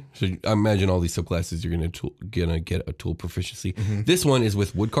proficiency. So I imagine all these subclasses you're gonna get a tool proficiency. This one is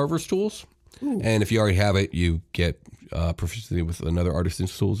with Woodcarver's tools, and if you already have it, you get proficiency with another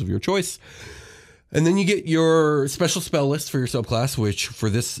artisan's tools of your choice. And then you get your special spell list for your subclass, which for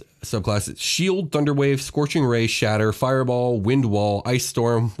this subclass, it's Shield, Thunderwave, Scorching Ray, Shatter, Fireball, Wind Wall, Ice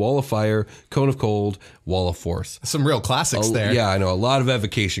Storm, Wall of Fire, Cone of Cold, Wall of Force. Some real classics there. Yeah, I know. A lot of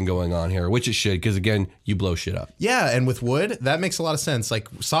evocation going on here, which it should, because again, you blow shit up. Yeah, and with wood, that makes a lot of sense.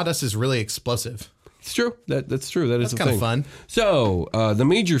 Sawdust is really explosive. It's true. That's true. That's kind of fun. So the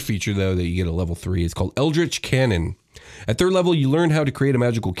major feature, though, that you get at level 3 is called Eldritch Cannon. At third level, you learn how to create a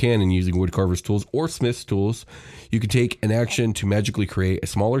magical cannon using Woodcarver's tools or Smith's tools. You can take an action to magically create a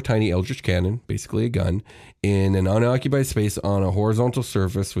smaller, tiny Eldritch Cannon, basically a gun, in an unoccupied space on a horizontal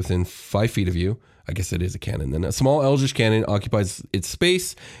surface within 5 feet of you. I guess it is a cannon. Then a small Eldritch Cannon occupies its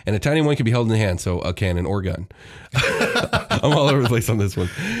space, and a tiny one can be held in the hand, so a cannon or gun. I'm all over the place on this one.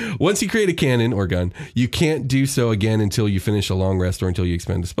 Once you create a cannon or gun, you can't do so again until you finish a long rest or until you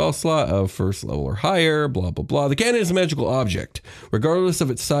expend a spell slot of first level or higher, blah, blah, blah. The cannon is a magical object. Regardless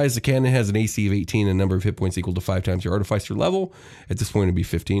of its size, the cannon has an AC of 18 and a number of hit points equal to 5 times your Artificer level. At this point, it'd be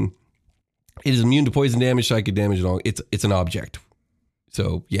 15. It is immune to poison damage, psychic damage, and all. It's an object.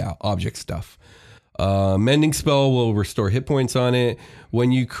 So, yeah, object stuff. Mending spell will restore hit points on it.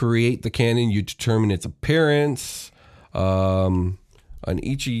 When you create the cannon, you determine its appearance. On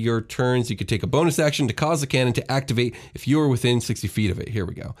each of your turns, you could take a bonus action to cause the cannon to activate if you are within 60 feet of it. Here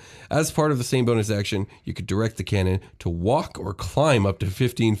we go. As part of the same bonus action, you could direct the cannon to walk or climb up to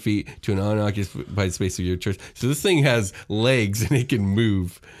 15 feet to an unoccupied space of your choice. So this thing has legs and it can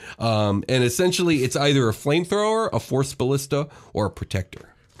move. And essentially, it's either a flamethrower, a force ballista, or a protector.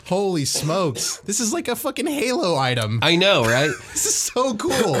 Holy smokes. This is like a fucking Halo item. I know, right? This is so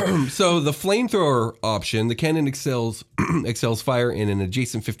cool. So the flamethrower option, the cannon excels fire in an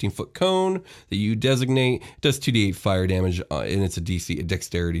adjacent 15-foot cone that you designate. It does 2d8 fire damage, and it's a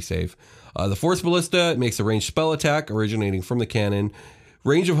dexterity save. The force ballista makes a ranged spell attack originating from the cannon.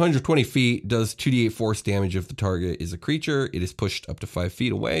 Range of 120 feet, does 2d8 force damage if the target is a creature. It is pushed up to 5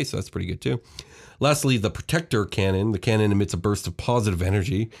 feet away, so that's pretty good too. Lastly, the Protector Cannon. The cannon emits a burst of positive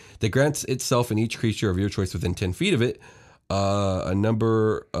energy that grants itself and each creature of your choice within 10 feet of it a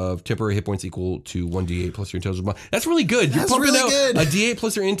number of temporary hit points equal to 1d8 plus your intelligence mod. That's really good. You're pumping out a d8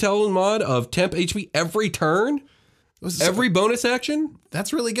 plus your intelligence mod of temp HP every turn? Every bonus action?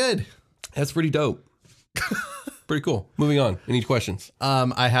 That's really good. That's pretty dope. Pretty cool. Moving on. Any questions?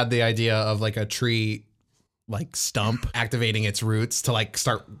 I had the idea of like a tree like stump activating its roots to like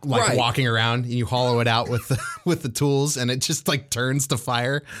start like walking around, and you hollow it out with the tools, and it just like turns to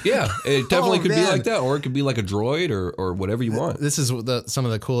fire. Yeah, it definitely could be like that, or it could be like a droid or whatever you want. This is some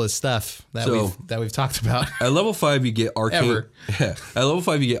of the coolest stuff that we've talked about. At level 5, you get arcane. At level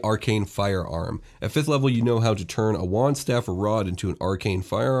 5, you get arcane firearm. At 5th level, you know how to turn a wand, staff, or rod into an arcane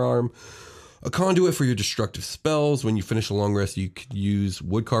firearm. A conduit for your destructive spells. When you finish a long rest, you could use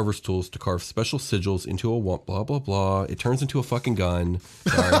woodcarver's tools to carve special sigils into a blah, blah, blah. It turns into a fucking gun.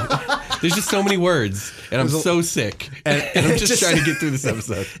 Sorry. There's just so many words, and I'm so sick. And I'm just trying to get through this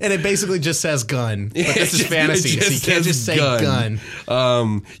episode. And it basically just says gun. But this is fantasy, so you can't just say gun.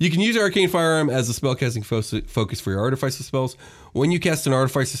 You can use arcane firearm as a spellcasting focus for your artificer spells. When you cast an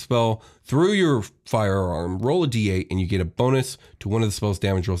artificer spell through your firearm, roll a d8, and you get a bonus to one of the spell's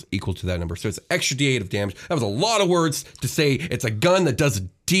damage rolls equal to that number. So it's an extra d8 of damage. That was a lot of words to say. It's a gun that does a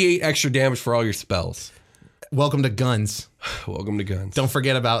d8 extra damage for all your spells. Welcome to guns. Welcome to guns. Don't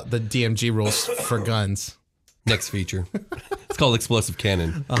forget about the DMG rules for guns. Next feature. It's called Explosive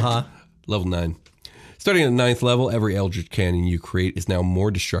Cannon. Level 9. Starting at the 9th level, every Eldritch Cannon you create is now more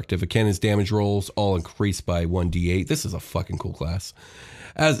destructive. A cannon's damage rolls all increase by 1d8. This is a fucking cool class.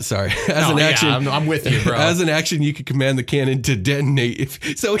 I'm with you, bro. As an action, you can command the cannon to detonate,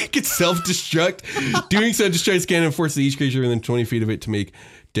 so it can self-destruct. Doing so destroys cannon and forces each creature within 20 feet of it to make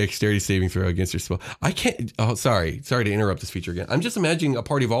dexterity saving throw against your spell. I can't. Oh, sorry to interrupt this feature again. I'm just imagining a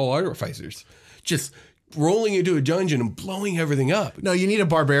party of all artificers just rolling into a dungeon and blowing everything up. No, you need a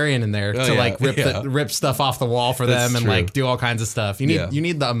barbarian in there to rip stuff off the wall for them and like do all kinds of stuff. You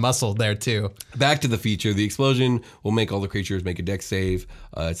need the muscle there too. Back to the feature. The explosion will make all the creatures make a dex save.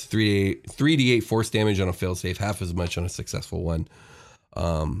 It's 3d8 force damage on a failed save, half as much on a successful one.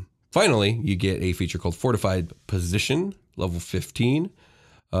 Finally, you get a feature called Fortified Position, level 15.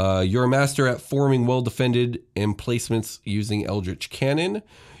 You're a master at forming well-defended emplacements using Eldritch Cannon.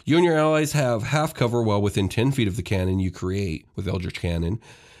 You and your allies have half cover while within 10 feet of the cannon you create with Eldritch Cannon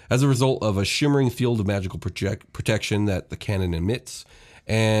as a result of a shimmering field of magical protection that the cannon emits.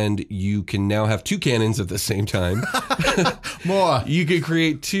 And you can now have 2 cannons at the same time. More. You can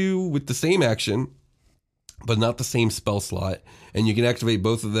create 2 with the same action, but not the same spell slot. And you can activate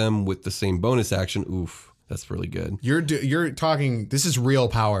both of them with the same bonus action. Oof. That's really good. You're talking, this is real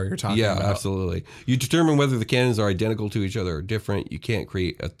power you're talking about. Yeah, absolutely. You determine whether the cannons are identical to each other or different. You can't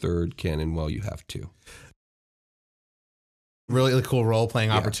create a third cannon while you have 2. Really cool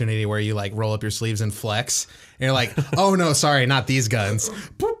role-playing opportunity where you like roll up your sleeves and flex. And you're like, oh no, sorry, not these guns.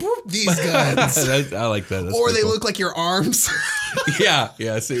 Boop, boop, these guns. I like that. That's or they look like your arms. Yeah,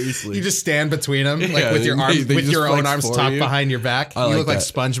 seriously. You just stand between them, like with your arms, with your own arms tucked behind your back. You look like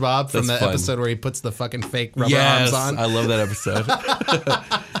SpongeBob from the episode where he puts the fucking fake rubber arms on. I love that episode.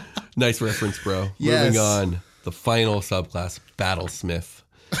 Nice reference, bro. Yes. Moving on. The final subclass, Battlesmith.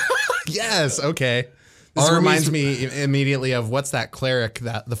 Yes, okay. This reminds me immediately of what's that cleric,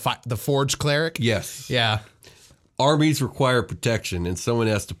 the Forge cleric? Yes. Yeah. Armies require protection, and someone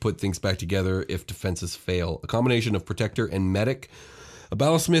has to put things back together if defenses fail. A combination of protector and medic. A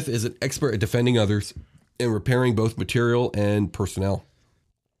battlesmith is an expert at defending others and repairing both material and personnel.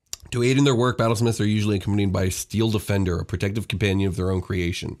 To aid in their work, battlesmiths are usually accompanied by a steel defender, a protective companion of their own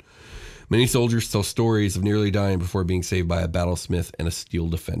creation. Many soldiers tell stories of nearly dying before being saved by a battlesmith and a steel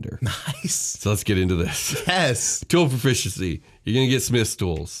defender. Nice. So let's get into this. Yes. Tool proficiency. You're going to get smith's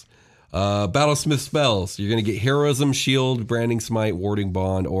tools. Battlesmith spells. You're going to get heroism, shield, branding smite, warding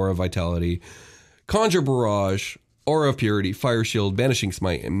bond, aura vitality. Conjure barrage. Aura of Purity, Fire Shield, Banishing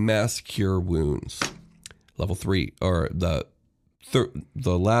Smite, and Mass Cure Wounds. Level 3, or the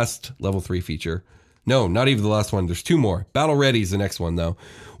last level 3 feature. No, not even the last one. There's 2 more. Battle Ready is the next one, though.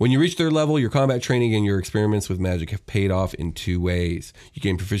 When you reach their level, your combat training and your experiments with magic have paid off in 2 ways. You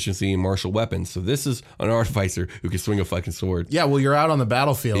gain proficiency in martial weapons. So this is an artificer who can swing a fucking sword. Yeah, well, you're out on the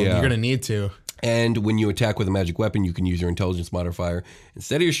battlefield. Yeah. You're going to need to. And when you attack with a magic weapon, you can use your intelligence modifier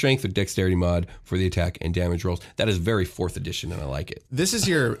instead of your strength or dexterity mod for the attack and damage rolls. That is very 4th edition, and I like it. This is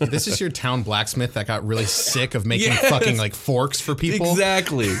your town blacksmith that got really sick of making fucking like forks for people.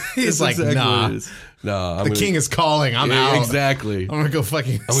 Exactly. He's like, exactly nah. King is calling. I'm out. Exactly. I'm gonna go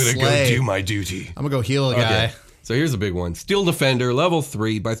fucking. I'm gonna slay. go do my duty. I'm gonna go heal a guy. So here's a big one. Steel Defender, level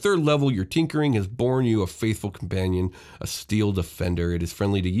 3. By 3rd level, your tinkering has born you a faithful companion, a Steel Defender. It is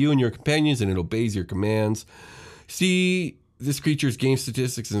friendly to you and your companions, and it obeys your commands. See this creature's game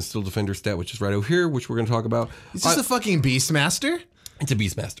statistics and Steel Defender stat, which is right over here, which we're going to talk about. Is this a fucking Beastmaster? It's a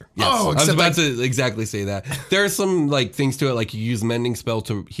Beastmaster. Yes. Oh, I was about to exactly say that. There are some like things to it, like you use Mending Spell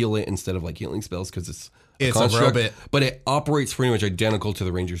to heal it instead of like healing spells because it's a construct, robot. but it operates pretty much identical to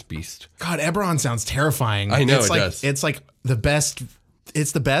the Ranger's Beast. God, Eberron sounds terrifying. I know it's it does. It's like the best.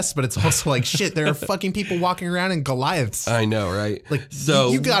 It's the best, but it's also like shit. There are fucking people walking around in Goliaths. I know, right? Like,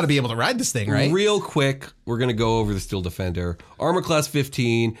 so you got to be able to ride this thing, right? Real quick, we're gonna go over the Steel Defender. Armor class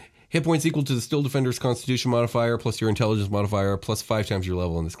 15. Hit points equal to the Steel Defender's Constitution modifier plus your Intelligence modifier plus 5 times your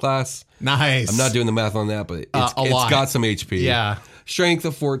level in this class. Nice. I'm not doing the math on that, but it's lot. got some HP. Yeah. Strength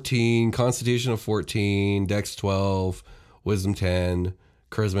of 14, Constitution of 14, Dex 12, Wisdom 10,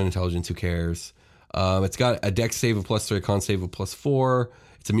 Charisma and Intelligence, who cares? It's got a Dex save of +3, a Con save of +4.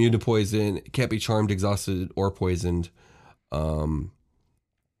 It's immune to poison. It can't be charmed, exhausted, or poisoned.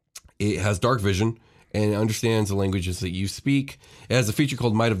 It has dark vision and understands the languages that you speak. It has a feature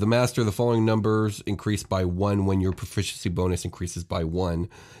called Might of the Master. The following numbers increase by 1 when your proficiency bonus increases by 1.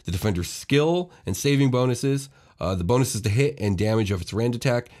 The defender's skill and saving bonuses, the bonuses to hit and damage of its rend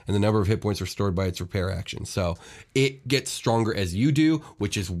attack, and the number of hit points restored by its repair action. So it gets stronger as you do,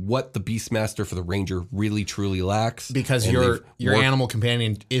 which is what the Beastmaster for the Ranger really truly lacks. Because your animal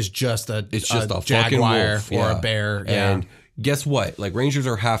companion is just a jaguar wolf, or a bear. Yeah. And guess what? Like, Rangers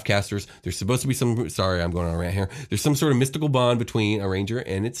are half casters. There's supposed to be some, sorry, I'm going on a rant here. There's some sort of mystical bond between a Ranger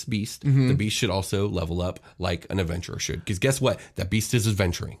and its beast. Mm-hmm. The beast should also level up like an adventurer should. Because guess what? That beast is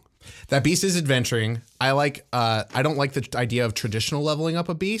adventuring. That beast is adventuring. I don't like the idea of traditional leveling up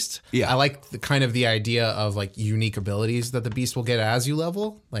a beast. Yeah. I like the idea of like unique abilities that the beast will get as you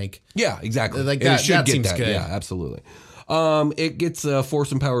level. Like, yeah, exactly. Like and that, it should that get seems that. good. Yeah, absolutely. It gets a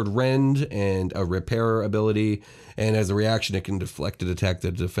force-empowered rend and a repair ability, and as a reaction, it can deflect an attack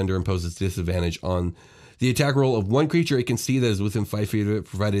that the defender imposes disadvantage on the attack roll of one creature it can see that is within 5 feet of it,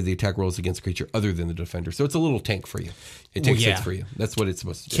 provided the attack roll is against a creature other than the defender. So it's a little tank for you. It takes hits for you. That's what it's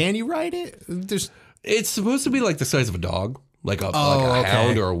supposed to do. Can you ride it? It's supposed to be like the size of a dog, like a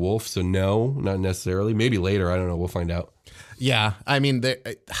hound or a wolf. So no, not necessarily. Maybe later. I don't know. We'll find out. Yeah, I mean,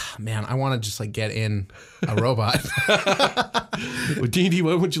 man, I want to just like get in a robot. Well, D&D,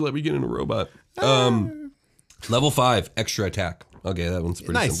 why wouldn't you let me get in a robot? Level 5, extra attack. Okay, that one's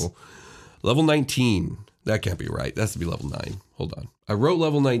pretty simple. Level 19. That can't be right. That has to be level 9. Hold on. I wrote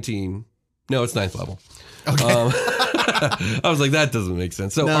level 19. No, it's 9th level. Okay. I was like, that doesn't make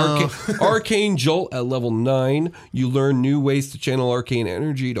sense. So Arcane Jolt at level 9. You learn new ways to channel arcane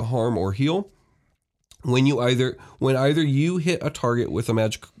energy to harm or heal. When either you hit a target with a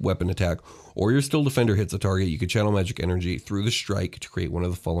magic weapon attack or your Steel Defender hits a target, you can channel magic energy through the strike to create one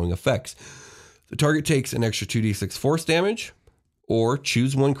of the following effects. The target takes an extra 2d6 force damage, or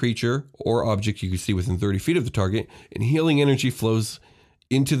choose one creature or object you can see within 30 feet of the target, and healing energy flows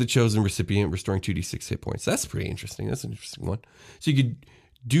into the chosen recipient, restoring 2d6 hit points. That's pretty interesting. That's an interesting one. So you could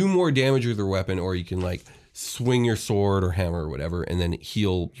do more damage with your weapon, or you can like swing your sword or hammer or whatever, and then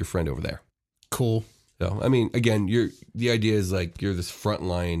heal your friend over there. Cool. So, I mean, again, the idea is like you're this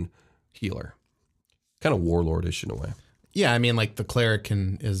frontline healer, kind of warlordish in a way. Yeah, I mean, like the cleric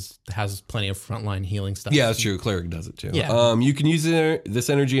has plenty of frontline healing stuff. Yeah, that's true. Cleric does it too. Yeah. You can use this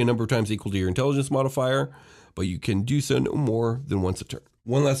energy a number of times equal to your intelligence modifier, but you can do so no more than once a turn.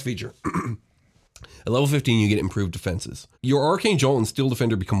 One last feature. At level 15, you get improved defenses. Your Arcane Jolt and Steel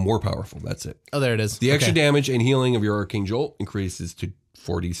Defender become more powerful. That's it. Oh, there it is. The extra damage and healing of your Arcane Jolt increases to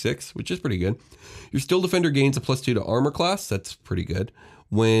 4d6, which is pretty good. Your Steel Defender gains a +2 to armor class. That's pretty good.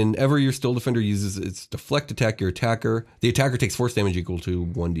 Whenever your Steel Defender uses its deflect attack, the attacker takes force damage equal to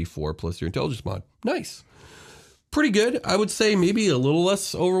 1d4 plus your intelligence mod. Nice. Pretty good. I would say maybe a little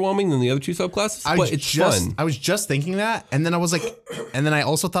less overwhelming than the other two subclasses, but it's fun. I was just thinking that, and then I was like, and then I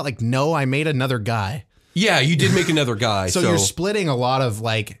also thought like, no, I made another guy. Yeah, you did make another guy. So you're splitting a lot of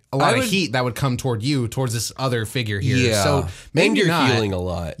heat that would come toward you towards this other figure here. Yeah. So maybe and you're not. healing a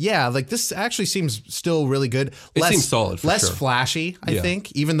lot. Yeah, like this actually seems still really good. It seems solid for less sure. flashy, I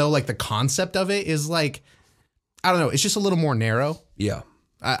think, even though like the concept of it is like, I don't know, it's just a little more narrow. Yeah.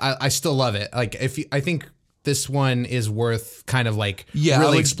 I still love it. Like I think this one is worth kind of like I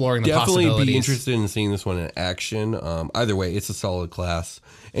really would exploring the definitely possibilities. be interested in seeing this one in action. Either way, it's a solid class.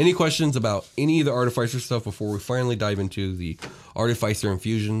 Any questions about any of the Artificer stuff before we finally dive into the Artificer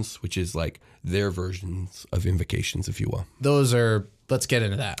infusions, which is like their versions of invocations, if you will? Let's get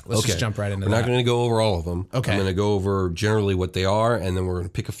into that. Let's just jump right into We're that. not going to go over all of them. Okay. I'm going to go over generally what they are, and then we're going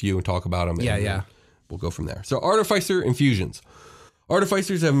to pick a few and talk about them. Yeah. We'll go from there. So Artificer infusions.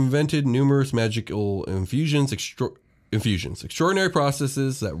 Artificers have invented numerous magical infusions, extraordinary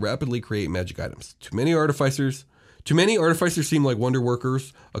processes that rapidly create magic items. Too many artificers seem like wonder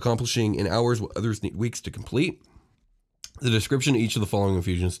workers, accomplishing in hours what others need weeks to complete. The description of each of the following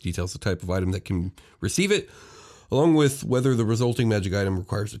infusions details the type of item that can receive it, along with whether the resulting magic item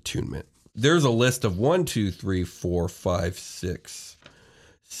requires attunement. There's a list of 1, 2, 3, 4, 5, 6,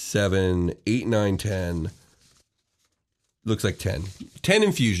 7, 8, 9, 10. Looks like 10. 10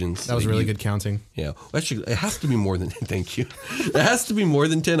 infusions. That was really good counting. Yeah. Actually, it has to be more than, thank you. It has to be more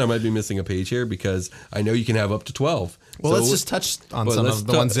than 10. I might be missing a page here because I know you can have up to 12. Well, let's just touch on some of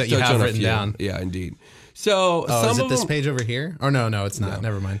the ones that you have written down. Yeah, indeed. So is it this page over here? Oh, no, it's not. No.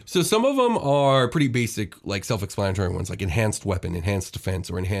 Never mind. So some of them are pretty basic, like self-explanatory ones, like enhanced weapon, enhanced defense,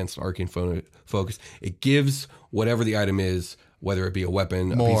 or enhanced arcane focus. It gives whatever the item is, whether it be a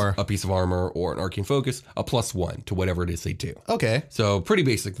weapon, a piece of armor, or an arcane focus, a +1 to whatever it is they do. Okay. So pretty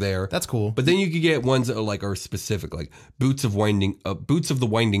basic there. That's cool. But then you could get ones that are specific, like boots of the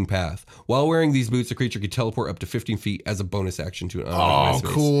winding path. While wearing these boots, a creature can teleport up to 15 feet as a bonus action to an unoccupied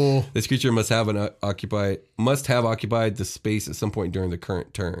space. Cool. This creature must have occupied the space at some point during the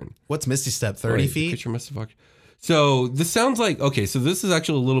current turn. What's Misty Step? 30 feet? The creature must have So this sounds like, okay, so this is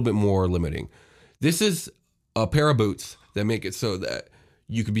actually a little bit more limiting. This is a pair of boots that make it so that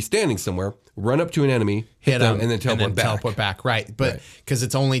you could be standing somewhere, run up to an enemy, hit them, and then teleport back. Right. But because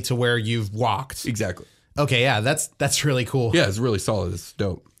it's only to where you've walked. Exactly. Okay, yeah, that's really cool. Yeah, it's really solid. It's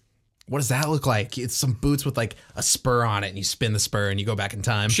dope. What does that look like? It's some boots with like a spur on it, and you spin the spur and you go back in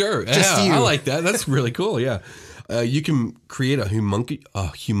time. Sure. Just I like that. That's really cool. Yeah. You can create a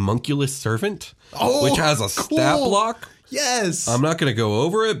homunculus servant, which has a stat block. Yes. I'm not going to go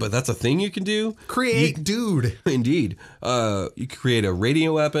over it, but that's a thing you can do. Dude. Indeed. You can create a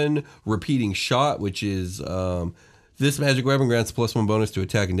radiant weapon, repeating shot, which is this magic weapon grants a +1 bonus to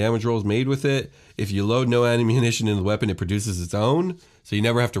attack and damage rolls made with it. If you load no ammunition in the weapon, it produces its own, so you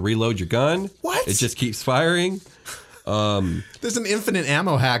never have to reload your gun. What? It just keeps firing. There's an infinite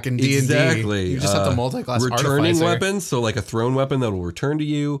ammo hack in D&D. Exactly. You just have to multi-class returning Artificer. weapons, so like a thrown weapon that will return to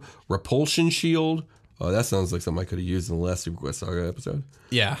you. Repulsion shield. Oh, that sounds like something I could have used in the last Super Quest Saga episode.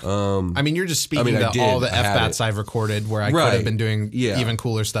 Yeah. I mean, you're just speaking to all the FBATs I've recorded where I could have been doing even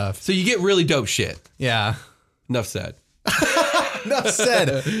cooler stuff. So you get really dope shit. Yeah. Enough said. Enough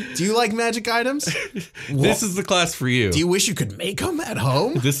said. Do you like magic items? This is the class for you. Do you wish you could make them at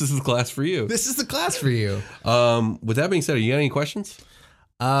home? This is the class for you. This is the class for you. With that being said, you got any questions?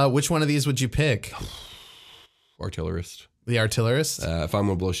 Which one of these would you pick? Artillerist. The Artillerist? If I'm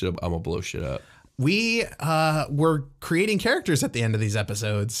going to blow shit up, I'm going to blow shit up. We were creating characters at the end of these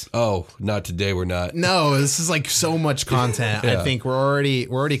episodes. Oh, not today. We're not. No, this is like so much content. I think we're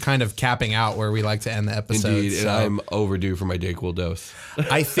already kind of capping out where we like to end the episode. Indeed, and I'm overdue for my Dayquil dose.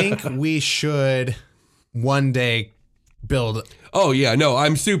 I think we should one day build. Oh yeah, no,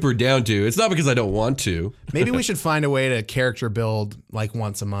 I'm super down to. It's not because I don't want to. Maybe we should find a way to character build like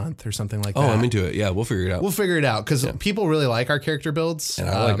once a month or something like that. Oh, I'm into it. Yeah, we'll figure it out. We'll figure it out because people really like our character builds, and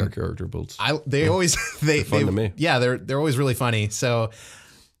I like our character builds. They always they're fun to me. Yeah, they're always really funny. So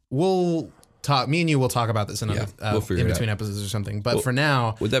we'll talk. Me and you will talk about this in between episodes or something. But for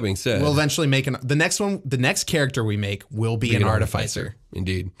now, with that being said, we'll eventually make the next one. The next character we make will be an Artificer.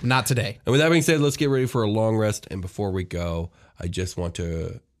 Indeed, not today. And with that being said, let's get ready for a long rest. And before we go, I just want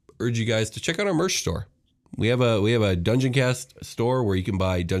to urge you guys to check out our merch store. We have a Dungeon Cast store where you can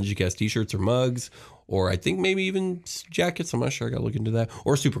buy Dungeon Cast t-shirts or mugs, or I think maybe even jackets. I'm not sure. I got to look into that.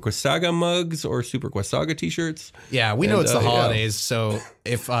 Or Super Quest Saga mugs or Super Quest Saga t-shirts. Yeah, we know it's the holidays, so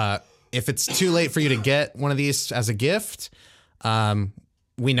if it's too late for you to get one of these as a gift,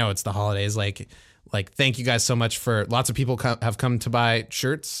 we know it's the holidays. Like thank you guys so much for lots of people have come to buy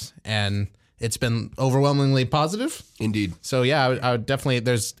shirts, and it's been overwhelmingly positive. Indeed. So yeah, I would definitely,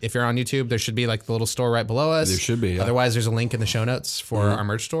 if you're on YouTube, there should be like the little store right below us. There should be, yeah. Otherwise, there's a link in the show notes for our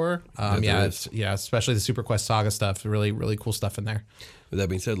merch store. there is. Especially the Super Quest Saga stuff. Really, really cool stuff in there. With that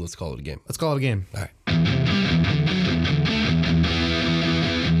being said, let's call it a game. Let's call it a game. All right.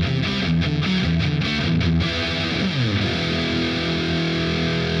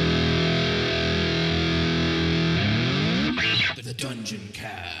 The Dungeon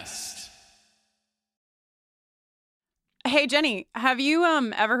Cast. Hey, Jenny, have you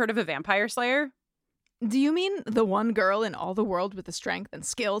ever heard of a vampire slayer? Do you mean the one girl in all the world with the strength and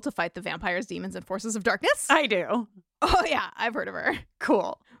skill to fight the vampires, demons, and forces of darkness? I do. Oh, yeah, I've heard of her.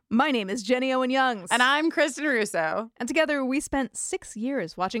 Cool. My name is Jenny Owen Youngs. And I'm Kristen Russo. And together we spent 6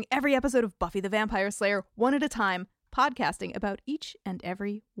 years watching every episode of Buffy the Vampire Slayer one at a time, podcasting about each and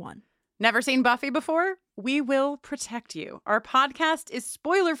every one. Never seen Buffy before? We will protect you. Our podcast is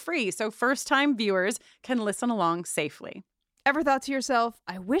spoiler-free, so first-time viewers can listen along safely. Ever thought to yourself,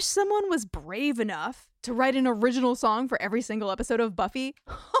 I wish someone was brave enough to write an original song for every single episode of Buffy?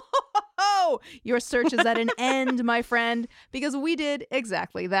 Your search is at an end, my friend, because we did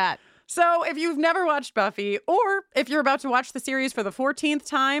exactly that. So if you've never watched Buffy, or if you're about to watch the series for the 14th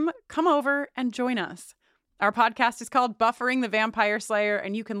time, come over and join us. Our podcast is called Buffering the Vampire Slayer,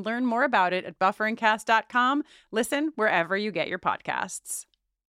 and you can learn more about it at bufferingcast.com. Listen wherever you get your podcasts.